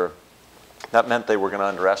founder, that meant they were going to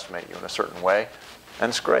underestimate you in a certain way. And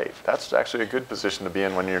it's great. That's actually a good position to be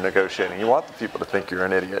in when you're negotiating. You want the people to think you're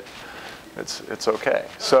an idiot. It's okay.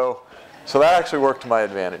 So that actually worked to my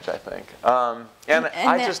advantage, I think. And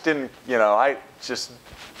I just didn't,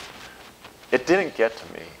 it didn't get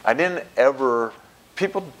to me. I didn't ever,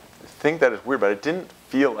 people think that it's weird, but it didn't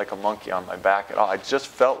feel like a monkey on my back at all. I just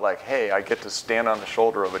felt like, hey, I get to stand on the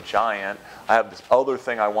shoulder of a giant. I have this other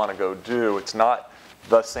thing I want to go do. It's not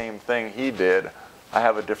the same thing he did. I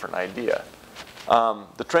have a different idea.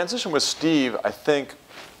 The transition with Steve, I think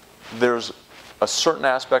there's a certain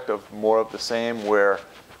aspect of more of the same where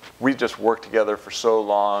we just worked together for so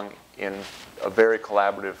long in a very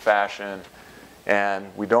collaborative fashion, and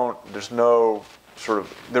there's no sort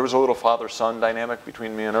of, there was a little father-son dynamic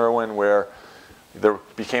between me and Irwin where there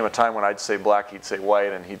became a time when I'd say black, he'd say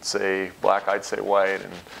white, and he'd say black, I'd say white,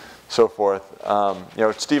 and so forth.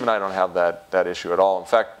 Steve and I don't have that issue at all. In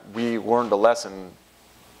fact, we learned a lesson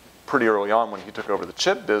pretty early on when he took over the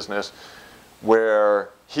chip business where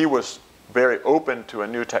he was very open to a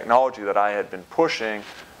new technology that I had been pushing,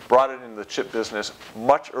 brought it into the chip business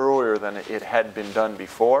much earlier than it had been done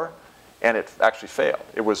before, and it actually failed.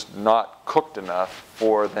 It was not cooked enough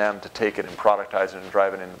for them to take it and productize it and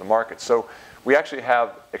drive it into the market. So we actually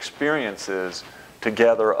have experiences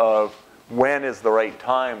together of when is the right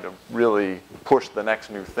time to really push the next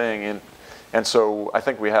new thing in. And so I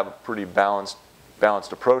think we have a pretty balanced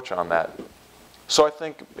approach on that. So I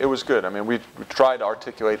think it was good. I mean, we tried to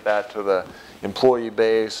articulate that to the employee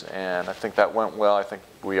base, and I think that went well. I think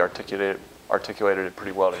we articulated it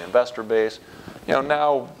pretty well to the investor base.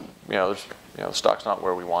 Now, the stock's not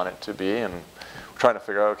where we want it to be, and we're trying to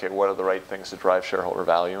figure out, okay, what are the right things to drive shareholder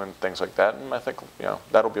value and things like that. And I think,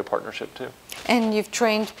 that'll be a partnership too. And you've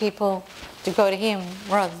trained people to go to him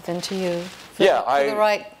rather than to you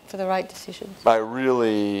for the right decisions.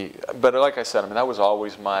 But like I said, I mean, that was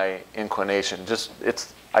always my inclination.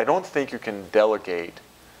 I don't think you can delegate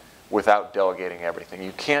without delegating everything.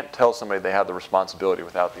 You can't tell somebody they have the responsibility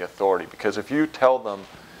without the authority, because if you tell them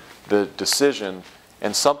the decision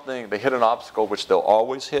and they hit an obstacle, which they'll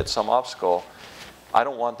always hit some obstacle, I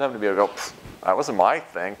don't want them to be able to go, that wasn't my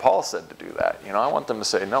thing, Paul said to do that. I want them to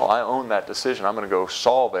say, no, I own that decision, I'm going to go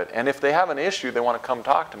solve it. And if they have an issue, they want to come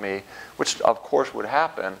talk to me, which of course would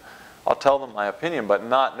happen, I'll tell them my opinion, but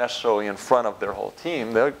not necessarily in front of their whole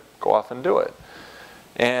team. They'll go off and do it.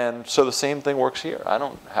 And so the same thing works here. I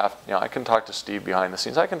don't have, I can talk to Steve behind the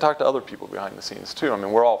scenes. I can talk to other people behind the scenes too. I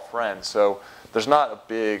mean, we're all friends, so there's not a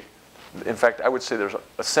big, in fact, I would say there's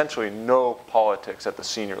essentially no politics at the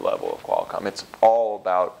senior level of Qualcomm. It's all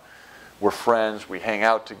about, we're friends, we hang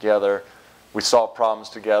out together, we solve problems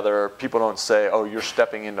together. People don't say, oh, you're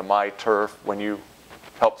stepping into my turf. When you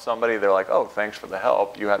help somebody, they're like, oh, thanks for the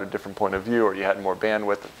help. You had a different point of view, or you had more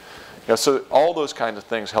bandwidth. So all those kinds of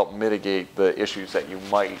things help mitigate the issues that you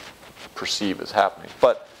might perceive as happening.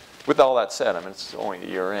 But with all that said, I mean, it's only a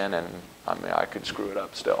year in, and I mean, I could screw it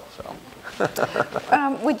up still. So.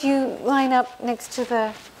 Would you line up next to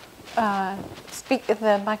the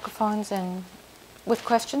the microphones and with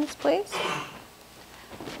questions, please?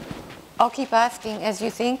 I'll keep asking as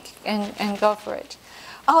you think, and go for it.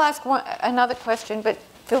 I'll ask another question, but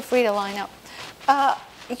feel free to line up.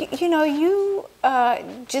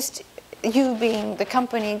 You being the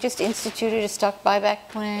company, just instituted a stock buyback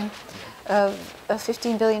plan of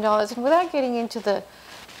 $15 billion, and without getting into the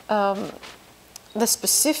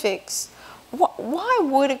specifics, why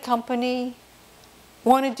would a company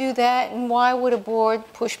want to do that, and why would a board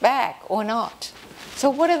push back or not? So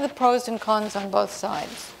what are the pros and cons on both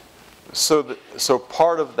sides? So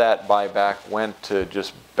part of that buyback went to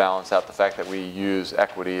just balance out the fact that we use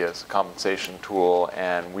equity as a compensation tool,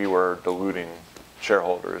 and we were diluting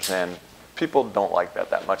shareholders, and people don't like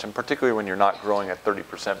that much, and particularly when you're not growing at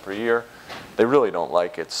 30% per year, they really don't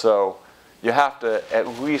like it. So you have to at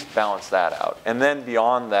least balance that out. And then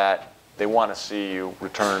beyond that, they want to see you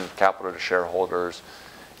return capital to shareholders.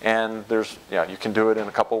 And you can do it in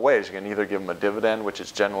a couple of ways. You can either give them a dividend, which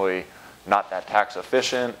is generally not that tax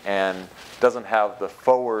efficient and doesn't have the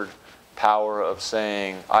forward power of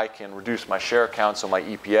saying, I can reduce my share count, so my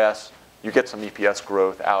EPS, you get some EPS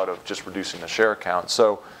growth out of just reducing the share count.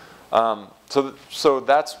 So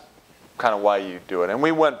that's kind of why you do it. And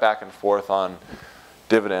we went back and forth on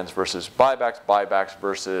dividends versus buybacks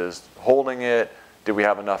versus holding it. Did we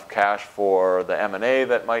have enough cash for the M&A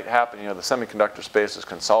that might happen? The semiconductor space is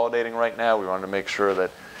consolidating right now. We wanted to make sure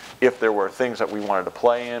that if there were things that we wanted to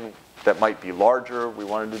play in that might be larger, we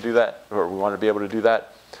wanted to do that, or we wanted to be able to do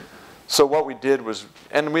that. So what we did was,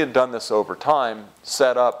 and we had done this over time,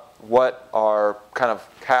 set up what our kind of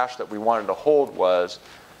cash that we wanted to hold was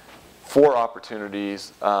for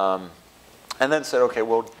opportunities, and then said, okay,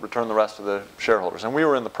 we'll return the rest to the shareholders. And we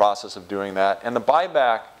were in the process of doing that. And the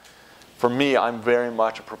buyback, for me, I'm very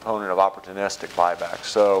much a proponent of opportunistic buybacks.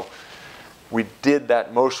 So we did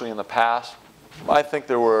that mostly in the past. I think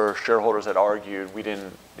there were shareholders that argued we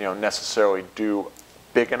didn't necessarily do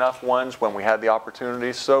big enough ones when we had the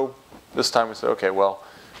opportunity. So this time we said, okay, well,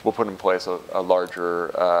 we'll put in place a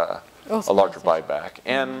larger buyback.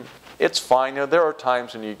 And it's fine. There are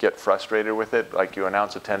times when you get frustrated with it, like you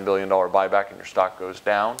announce a $10 billion buyback and your stock goes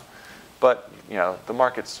down. But the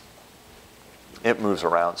market's, it moves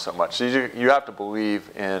around so much. So you have to believe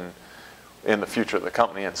in the future of the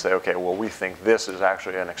company and say, okay, well, we think this is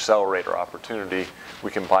actually an accelerator opportunity. We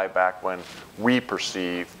can buy back when we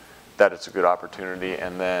perceive that it's a good opportunity,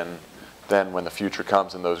 and then when the future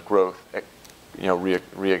comes and those growth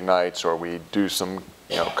reignites, or we do some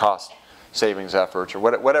cost savings efforts, or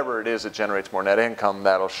whatever it is that generates more net income,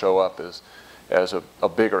 that'll show up as a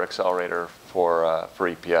bigger accelerator for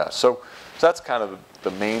EPS. So that's kind of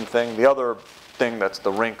the main thing. The other thing that's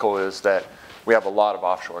the wrinkle is that we have a lot of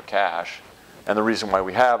offshore cash. And the reason why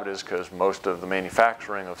we have it is because most of the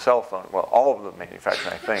manufacturing of cell phone, well, all of the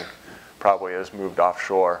manufacturing, I think, probably has moved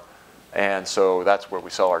offshore. And so that's where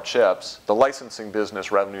we sell our chips. The licensing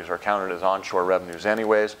business revenues are counted as onshore revenues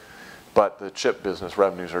anyways, but the chip business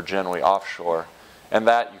revenues are generally offshore. And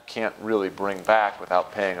that you can't really bring back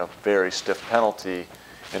without paying a very stiff penalty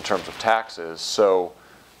in terms of taxes. So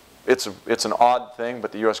it's an odd thing,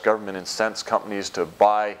 but the US government incents companies to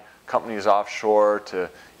buy companies offshore, to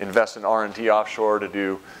invest in R&D offshore, to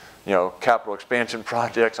do capital expansion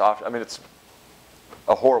projects offshore. I mean, it's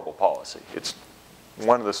a horrible policy. It's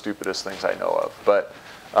one of the stupidest things I know of, but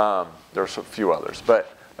there's a few others.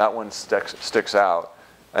 But that one sticks out.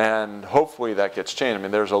 And hopefully that gets changed. I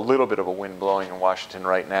mean, there's a little bit of a wind blowing in Washington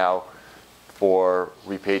right now for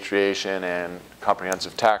repatriation and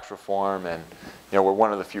comprehensive tax reform. And we're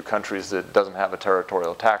one of the few countries that doesn't have a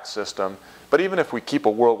territorial tax system. But even if we keep a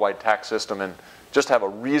worldwide tax system and just have a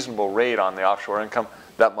reasonable rate on the offshore income,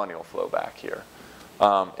 that money will flow back here.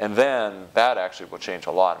 And then that actually will change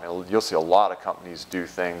a lot. I mean, you'll see a lot of companies do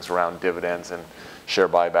things around dividends and share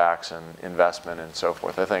buybacks and investment and so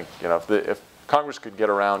forth. I think if Congress could get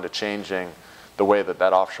around to changing the way that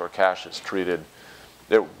offshore cash is treated,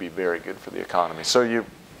 it would be very good for the economy. So you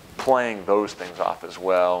playing those things off as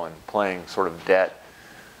well, and playing sort of debt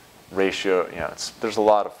ratio, there's a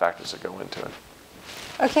lot of factors that go into it.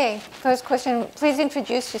 Okay, first question, please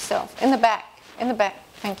introduce yourself. In the back,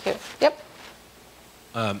 thank you. Yep.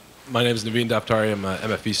 My name is Naveen Daftari. I'm an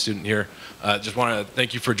MFE student here. Just want to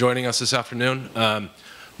thank you for joining us this afternoon.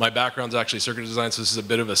 My background's actually circuit design, so this is a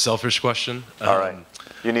bit of a selfish question. All right.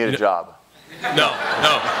 You need a job. No,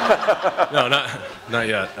 not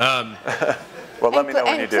yet. Well, let me know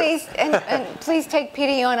when you do. And please take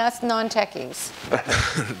pity on us non-techies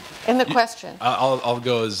in the question. I'll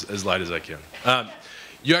go as light as I can.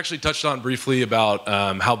 You actually touched on briefly about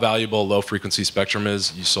how valuable low-frequency spectrum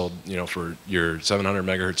is. You sold, for your 700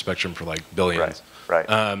 megahertz spectrum for like billions. Right.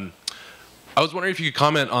 I was wondering if you could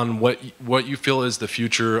comment on what you feel is the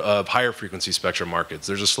future of higher frequency spectrum markets.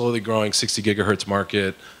 There's a slowly growing 60 gigahertz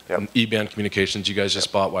market, E-band communications. You guys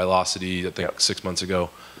just bought Wirelocity, I think 6 months ago.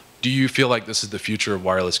 Do you feel like this is the future of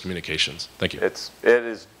wireless communications? Thank you. It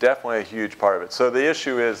is definitely a huge part of it. So the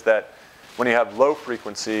issue is that when you have low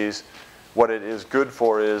frequencies, what it is good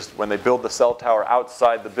for is when they build the cell tower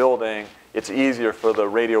outside the building, it's easier for the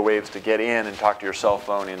radio waves to get in and talk to your cell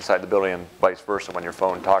phone inside the building, and vice versa. When your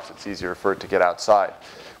phone talks, it's easier for it to get outside.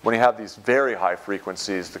 When you have these very high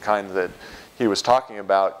frequencies, the kind that he was talking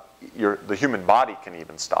about, the human body can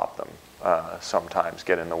even stop them sometimes,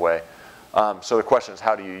 get in the way. So the question is,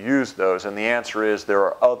 how do you use those? And the answer is there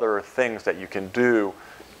are other things that you can do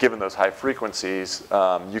given those high frequencies.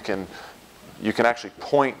 You can actually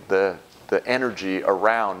point the energy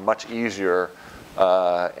around much easier.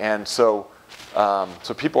 And so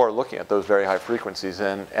people are looking at those very high frequencies.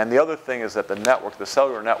 And the other thing is that the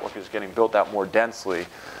cellular network is getting built out more densely.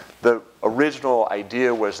 The original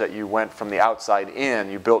idea was that you went from the outside in,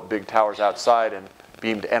 you built big towers outside and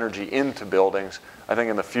beamed energy into buildings. I think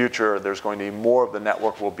in the future there's going to be more of the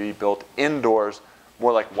network will be built indoors,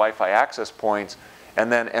 more like Wi-Fi access points, and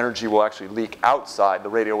then energy will actually leak outside. The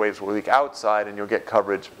radio waves will leak outside and you'll get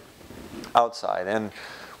coverage outside. And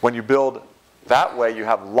when you build that way, you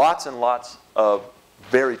have lots and lots of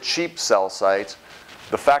very cheap cell sites.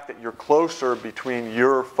 The fact that you're closer between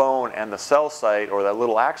your phone and the cell site or that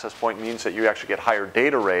little access point means that you actually get higher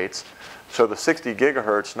data rates. So the 60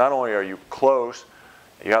 gigahertz, not only are you close,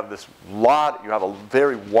 you have a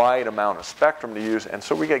very wide amount of spectrum to use, and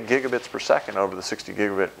so we get gigabits per second over the 60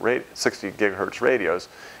 gigahertz radios.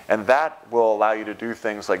 And that will allow you to do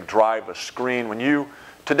things like drive a screen.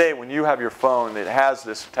 Today, when you have your phone, it has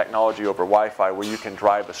this technology over Wi-Fi where you can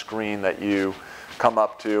drive a screen that you come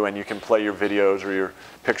up to and you can play your videos or your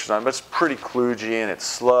pictures on, but it's pretty kludgy and it's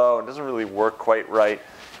slow and doesn't really work quite right.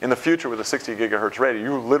 In the future with a 60 gigahertz radio,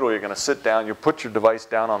 you literally are going to sit down, you put your device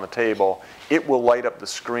down on the table, it will light up the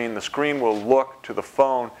screen will look to the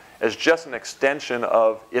phone as just an extension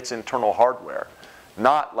of its internal hardware.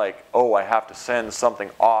 Not like, oh, I have to send something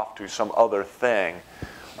off to some other thing.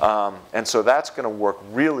 And so that's going to work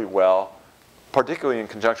really well, particularly in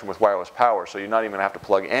conjunction with wireless power. So you're not even going to have to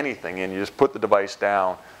plug anything in. You just put the device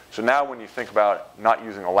down. So now when you think about not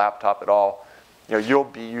using a laptop at all, you'll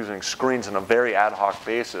be using screens on a very ad hoc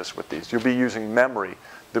basis with these. You'll be using memory.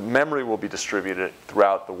 The memory will be distributed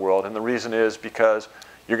throughout the world. And the reason is because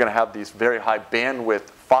you're going to have these very high bandwidth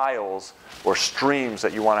files or streams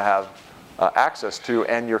that you want to have access to.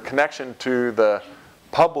 And your connection to the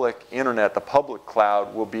public internet, the public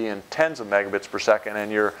cloud will be in tens of megabits per second,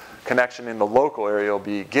 and your connection in the local area will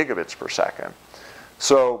be gigabits per second.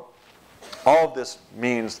 So all of this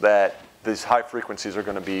means that these high frequencies are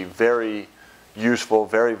going to be very useful,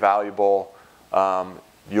 very valuable.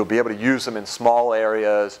 You'll be able to use them in small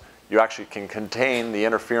areas. You actually can contain the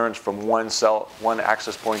interference from one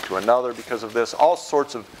access point to another because of this. All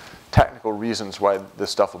sorts of technical reasons why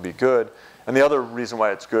this stuff will be good. And the other reason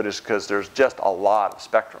why it's good is because there's just a lot of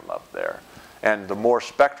spectrum up there. And the more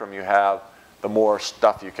spectrum you have, the more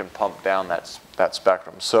stuff you can pump down that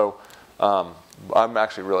spectrum. So I'm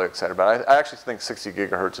actually really excited about it. I actually think 60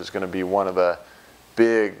 gigahertz is going to be one of the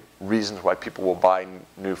big reasons why people will buy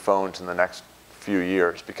new phones in the next few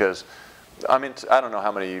years. Because, I mean, I don't know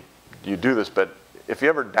how many you do this, but if you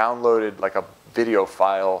ever downloaded like a video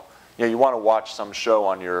file, you want to watch some show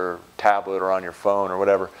on your tablet or on your phone or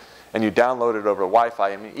whatever, and you download it over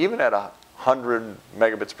Wi-Fi, I mean, even at 100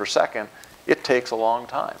 megabits per second, it takes a long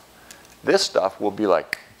time. This stuff will be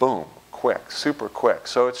like, boom, quick, super quick.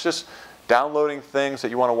 So it's just downloading things that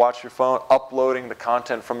you want to watch your phone, uploading the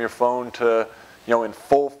content from your phone to, in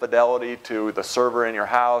full fidelity to the server in your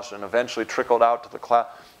house, and eventually trickled out to the cloud.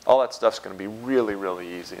 All that stuff's going to be really,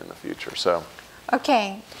 really easy in the future. So,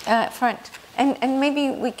 okay, front, and maybe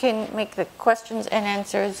we can make the questions and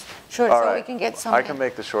answers short, all so right. we can get something. I can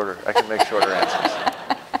make shorter answers.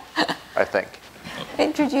 I think.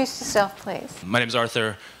 Introduce yourself, please. My name is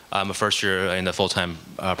Arthur. I'm a first year in the full-time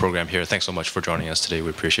program here. Thanks so much for joining us today. We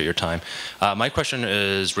appreciate your time. My question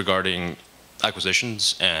is regarding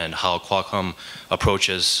acquisitions and how Qualcomm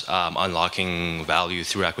approaches unlocking value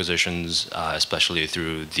through acquisitions, especially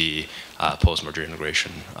through the post-merger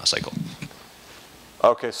integration cycle.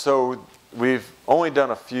 Okay, so we've only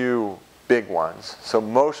done a few big ones. So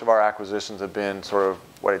most of our acquisitions have been sort of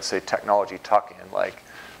what I'd say technology tuck-in, like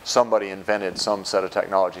somebody invented some set of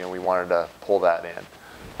technology and we wanted to pull that in.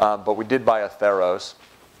 But we did buy Atheros,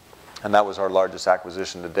 and that was our largest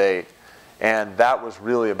acquisition to date. And that was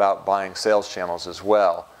really about buying sales channels as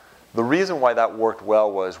well. The reason why that worked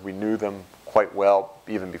well was we knew them quite well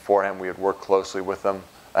even beforehand. We had worked closely with them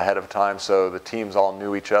ahead of time, so the teams all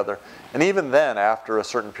knew each other. And even then, after a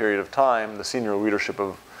certain period of time, the senior leadership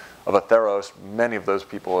of Atheros, many of those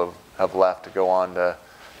people have left to go on to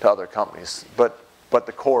other companies. But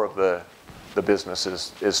the core of the business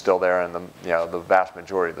is still there, and the vast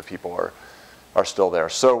majority of the people are still there.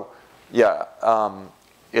 So yeah,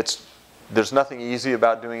 there's nothing easy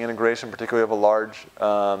about doing integration, particularly of a large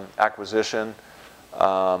acquisition.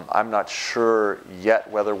 I'm not sure yet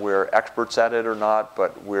whether we're experts at it or not,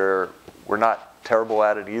 but we're not terrible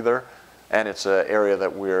at it either. And it's an area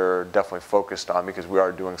that we're definitely focused on because we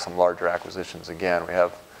are doing some larger acquisitions again. We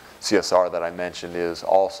have CSR that I mentioned is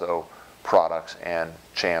also products and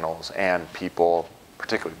channels and people,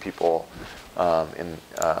 particularly people in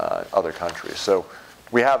other countries. So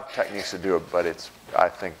we have techniques to do it, but I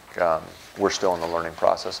think we're still in the learning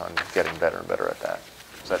process on getting better and better at that.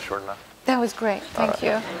 Is that short enough? That was great, thank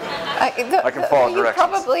you. I can follow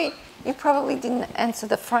directions. You probably didn't answer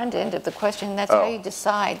the front end of the question. That's how you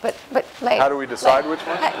decide. But later. How do we decide which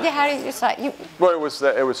one? Yeah, how do you decide? Well,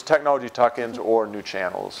 it was technology tuck-ins or new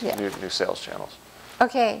channels, Yeah. new sales channels.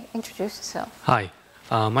 Okay, introduce yourself. Hi,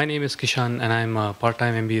 my name is Kishan, and I'm a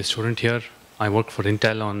part-time MBA student here. I work for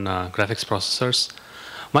Intel on graphics processors.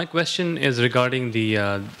 My question is regarding the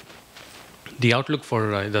outlook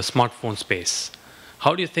for the smartphone space.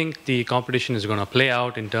 How do you think the competition is going to play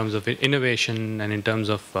out in terms of innovation and in terms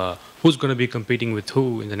of who's going to be competing with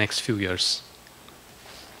who in the next few years?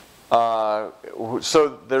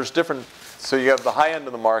 So there's different. So you have the high end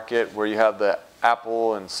of the market where you have the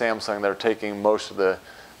Apple and Samsung that are taking most of the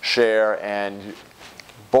share, and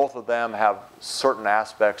both of them have certain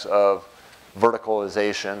aspects of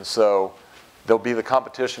verticalization. So there'll be the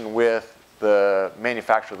competition with the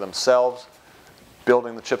manufacturer themselves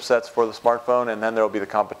building the chipsets for the smartphone, and then there'll be the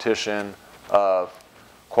competition of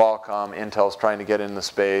Qualcomm, Intel's trying to get in the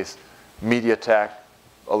space, MediaTek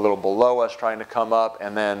a little below us trying to come up,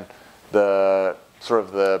 and then the sort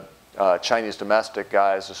of the Chinese domestic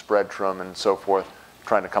guys, the Spreadtrum and so forth,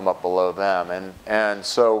 trying to come up below them. And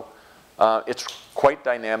so it's quite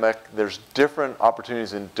dynamic. There's different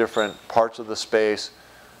opportunities in different parts of the space.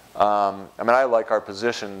 I mean, I like our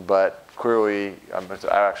position, but clearly, I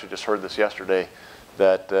actually just heard this yesterday,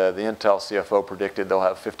 that the Intel CFO predicted they'll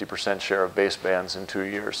have 50% share of basebands in 2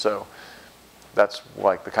 years. So that's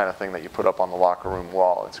like the kind of thing that you put up on the locker room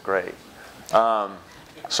wall. It's great.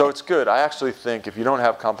 So it's good. I actually think if you don't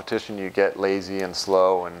have competition, you get lazy and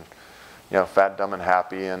slow and fat, dumb, and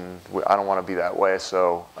happy. And I don't want to be that way.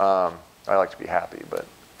 So I like to be happy, but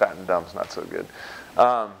fat and dumb's not so good.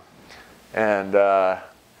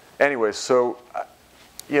 Anyways, so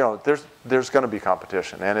you know, there's going to be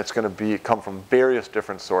competition, and it's going to come from various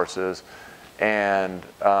different sources, and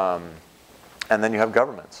then you have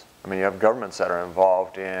governments. I mean, you have governments that are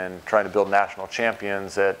involved in trying to build national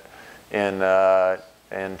champions in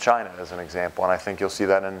China, as an example, and I think you'll see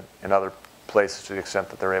that in other places to the extent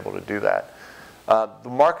that they're able to do that. The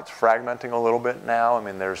market's fragmenting a little bit now. I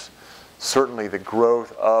mean, there's certainly the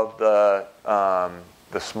growth of the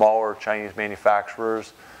smaller Chinese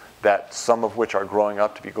manufacturers, that some of which are growing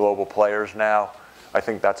up to be global players now. I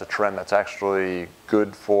think that's a trend that's actually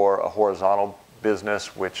good for a horizontal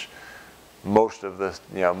business, which most of the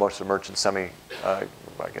merchant semi, I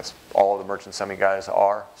guess all of the merchant semi guys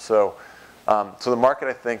are. So the market,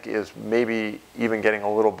 I think, is maybe even getting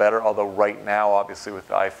a little better, although right now, obviously with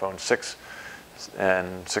the iPhone 6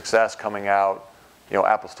 and 6S coming out, you know,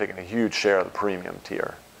 Apple's taking a huge share of the premium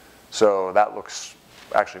tier. So that looks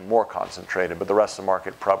actually more concentrated, but the rest of the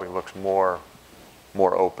market probably looks more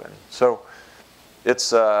open. So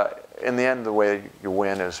it's, in the end, the way you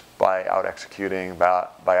win is by out executing, by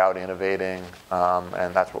out innovating,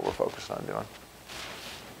 and that's what we're focused on doing.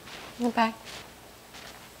 In the back.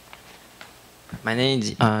 My name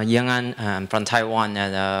is Yang An. I'm from Taiwan,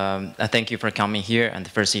 and thank you for coming here. I'm the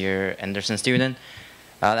first year Anderson student.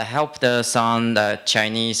 I helped some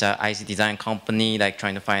Chinese IC design company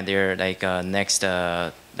trying to find their next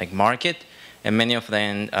market, and many of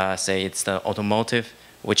them say it's the automotive,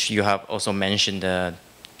 which you have also mentioned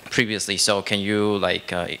previously. So can you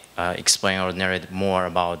explain or narrate more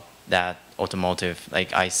about that automotive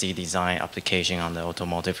IC design application on the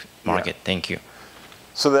automotive market? Yeah. Thank you.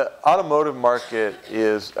 So the automotive market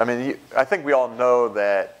is, I mean, I think we all know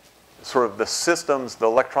that sort of the systems, the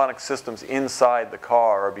electronic systems inside the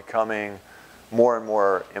car are becoming more and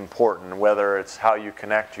more important, whether it's how you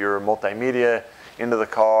connect your multimedia into the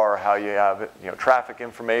car, or how you have traffic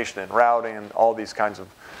information and routing and all these kinds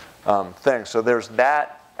of things. So there's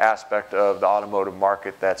that aspect of the automotive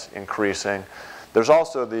market that's increasing. There's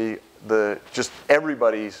also just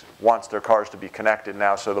everybody wants their cars to be connected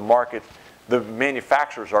now, so the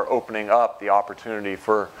manufacturers are opening up the opportunity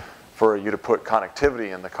for you to put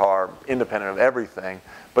connectivity in the car independent of everything.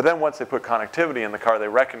 But then once they put connectivity in the car, they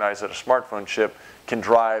recognize that a smartphone chip can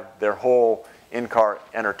drive their whole in-car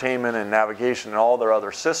entertainment and navigation and all their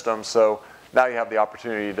other systems. So now you have the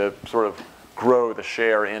opportunity to sort of grow the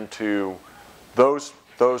share into those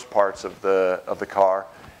parts of the car.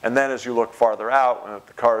 And then as you look farther out, when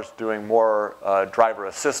the car is doing more driver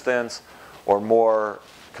assistance or more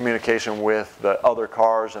communication with the other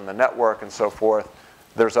cars and the network and so forth,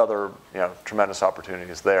 there's other tremendous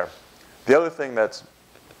opportunities there. The other thing that's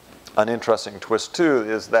an interesting twist too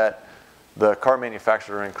is that the car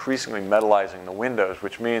manufacturers are increasingly metallizing the windows,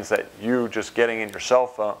 which means that you just getting in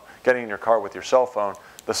your car with your cell phone,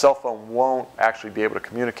 the cell phone won't actually be able to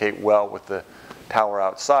communicate well with the tower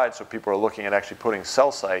outside, so people are looking at actually putting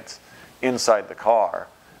cell sites inside the car.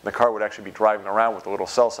 The car would actually be driving around with a little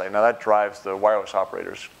cell site. Now that drives the wireless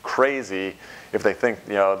operators crazy if they think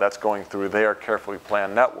that's going through their carefully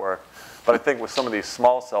planned network. But I think with some of these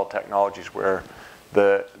small cell technologies where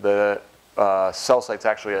the cell sites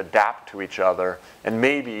actually adapt to each other, and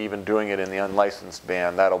maybe even doing it in the unlicensed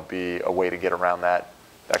band, that'll be a way to get around that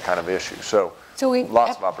kind of issue. So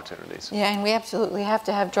lots of opportunities. Yeah, and we absolutely have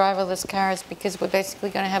to have driverless cars because we're basically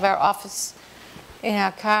going to have our office in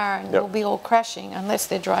our car, and we'll be all crashing unless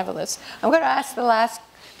they're driverless. I'm going to ask the last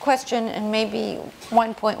question and maybe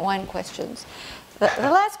 1.1 questions. The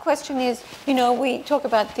last question is, we talk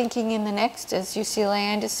about thinking in the next as UCLA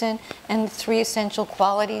Anderson, and the 3 essential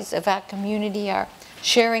qualities of our community are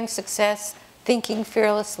sharing success, thinking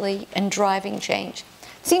fearlessly, and driving change.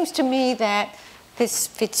 It seems to me that this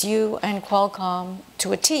fits you and Qualcomm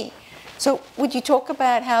to a T. So would you talk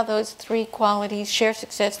about how those 3 qualities, share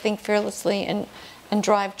success, think fearlessly, and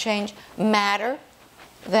drive change, matter,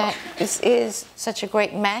 that this is such a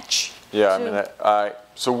great match? Yeah, I mean,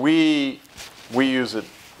 so we use it.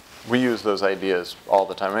 We use those ideas all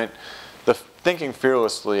the time. I mean, the thinking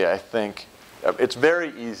fearlessly, I think, it's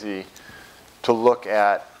very easy to look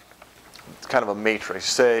at kind of a matrix.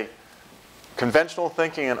 Say, conventional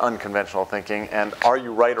thinking and unconventional thinking, and are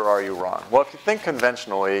you right or are you wrong? Well, if you think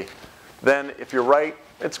conventionally, then if you're right,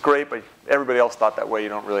 it's great, but everybody else thought that way, you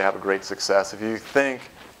don't really have a great success.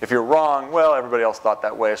 If you're wrong, well, everybody else thought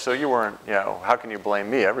that way, so you weren't, how can you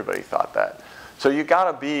blame me? Everybody thought that. So you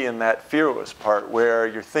got to be in that fearless part where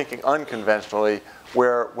you're thinking unconventionally,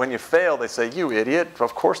 where when you fail, they say, you idiot,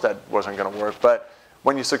 of course that wasn't going to work. But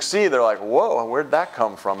when you succeed, they're like, whoa, where'd that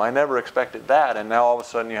come from? I never expected that. And now all of a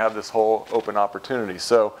sudden you have this whole open opportunity.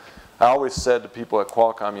 So I always said to people at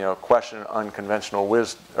Qualcomm, you know, question unconventional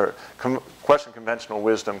wisdom, or question conventional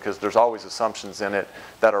wisdom, because there's always assumptions in it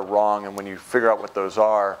that are wrong, and when you figure out what those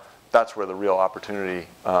are, that's where the real opportunity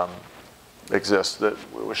exists. That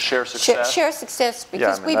was share success. Share success,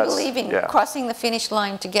 because Yeah, I mean, we believe in crossing the finish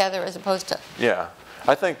line together as opposed to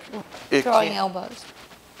I think throwing elbows.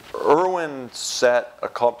 Irwin set a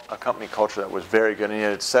company culture that was very good, and he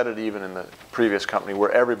had set it even in the previous company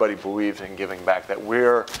where everybody believed in giving back. That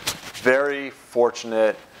we're very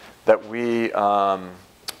fortunate that we, you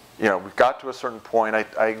know, we got to a certain point.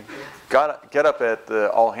 I get up at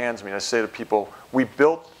the all hands meeting. I say to people, we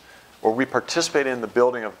built, or we participated in the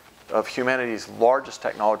building of humanity's largest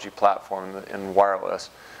technology platform in wireless.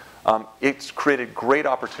 It's created great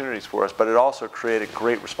opportunities for us, but it also created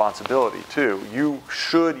great responsibility too. You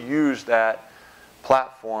should use that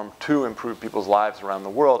platform to improve people's lives around the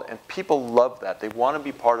world, and people love that. They want to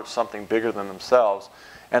be part of something bigger than themselves.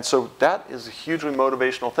 And so that is a hugely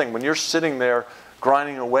motivational thing. When you're sitting there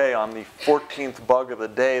grinding away on the 14th bug of the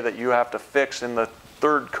day that you have to fix in the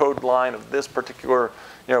 3rd code line of this particular,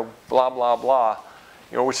 you know, blah, blah, blah,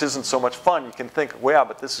 you know, which isn't so much fun, you can think, well, yeah,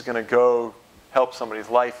 but this is going to go help somebody's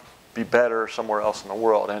life be better somewhere else in the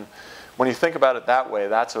world. And when you think about it that way,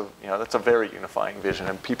 that's a very unifying vision,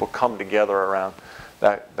 and people come together around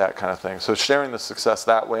that kind of thing. So sharing the success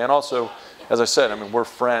that way, and also, as I said, I mean, we're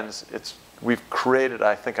friends. We've created,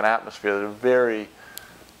 I think, an atmosphere that's a very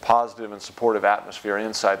positive and supportive atmosphere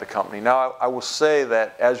inside the company. Now, I will say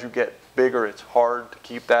that as you get bigger, it's hard to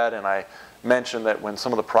keep that, and I mentioned that when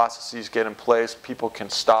some of the processes get in place, people can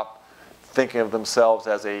stop thinking of themselves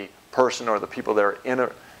as a person or the people they're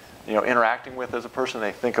interacting with as a person.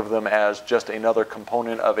 They think of them as just another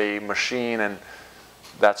component of a machine, and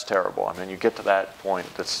that's terrible. I mean, you get to that point,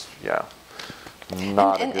 that's,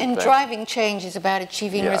 not a good thing. And driving change is about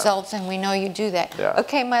achieving results, and we know you do that. Yeah.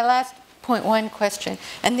 Okay, my last point one question,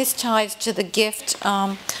 and this ties to the gift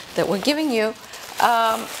that we're giving you,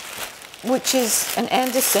 which is an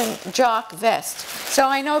Anderson jock vest. So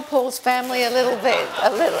I know Paul's family a little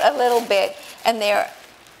bit, and they're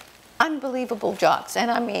unbelievable jocks,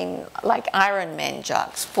 and I mean like Iron Man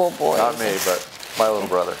jocks, 4 boys. Not me, but my little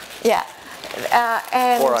brother. Yeah.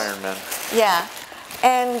 And 4 Iron Men. Yeah,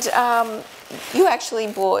 and you actually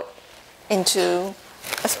bought into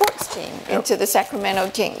a sports team, into the Sacramento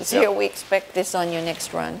Kings. Here, we expect this on your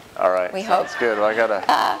next run. All right, we hope. That's good. Well, I got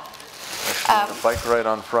a bike ride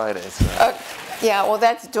on Friday. So. Yeah, well,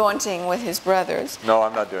 that's daunting with his brothers. No,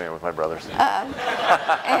 I'm not doing it with my brothers.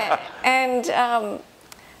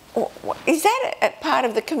 Is that a part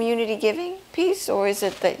of the community giving piece, or is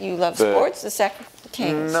it that you love sports, the Sacramento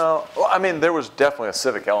Kings? No, well, I mean, there was definitely a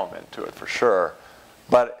civic element to it for sure,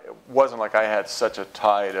 but it wasn't like I had such a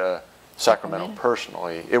tie to Sacramento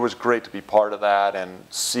personally. It was great to be part of that and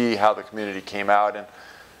see how the community came out. And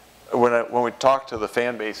when we talked to the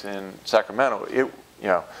fan base in Sacramento,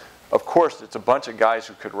 of course, it's a bunch of guys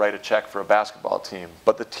who could write a check for a basketball team,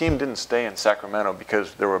 but the team didn't stay in Sacramento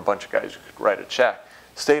because there were a bunch of guys who could write a check.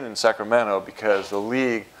 Stayed in Sacramento because the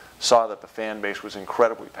league saw that the fan base was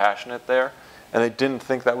incredibly passionate there, and they didn't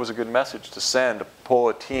think that was a good message to send, to pull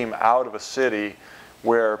a team out of a city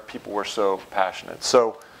where people were so passionate.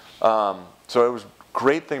 So it was a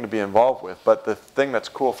great thing to be involved with, but the thing that's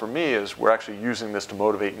cool for me is we're actually using this to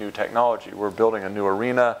motivate new technology. We're building a new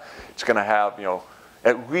arena. It's going to have,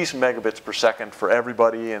 at least megabits per second for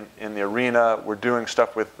everybody in the arena. We're doing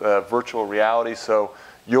stuff with virtual reality, so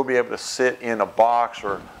you'll be able to sit in a box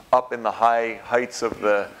or up in the high heights of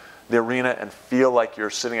the arena and feel like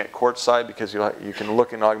you're sitting at courtside because you can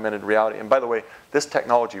look in augmented reality. And by the way, this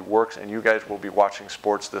technology works, and you guys will be watching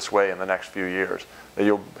sports this way in the next few years. That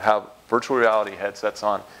you'll have virtual reality headsets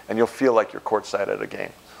on, and you'll feel like you're courtside at a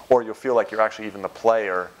game. Or you'll feel like you're actually even the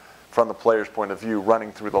player, from the player's point of view,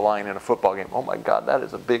 running through the line in a football game. Oh my God, that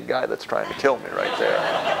is a big guy that's trying to kill me right there.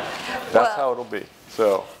 That's how it'll be.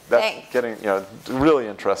 So that's getting, really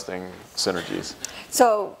interesting synergies.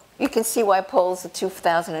 So you can see why Paul's the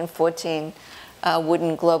 2014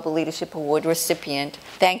 Wooden Global Leadership Award recipient.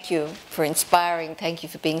 Thank you for inspiring. Thank you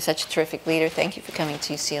for being such a terrific leader. Thank you for coming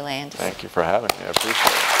to UCLA. Thank you for having me. I appreciate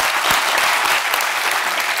it.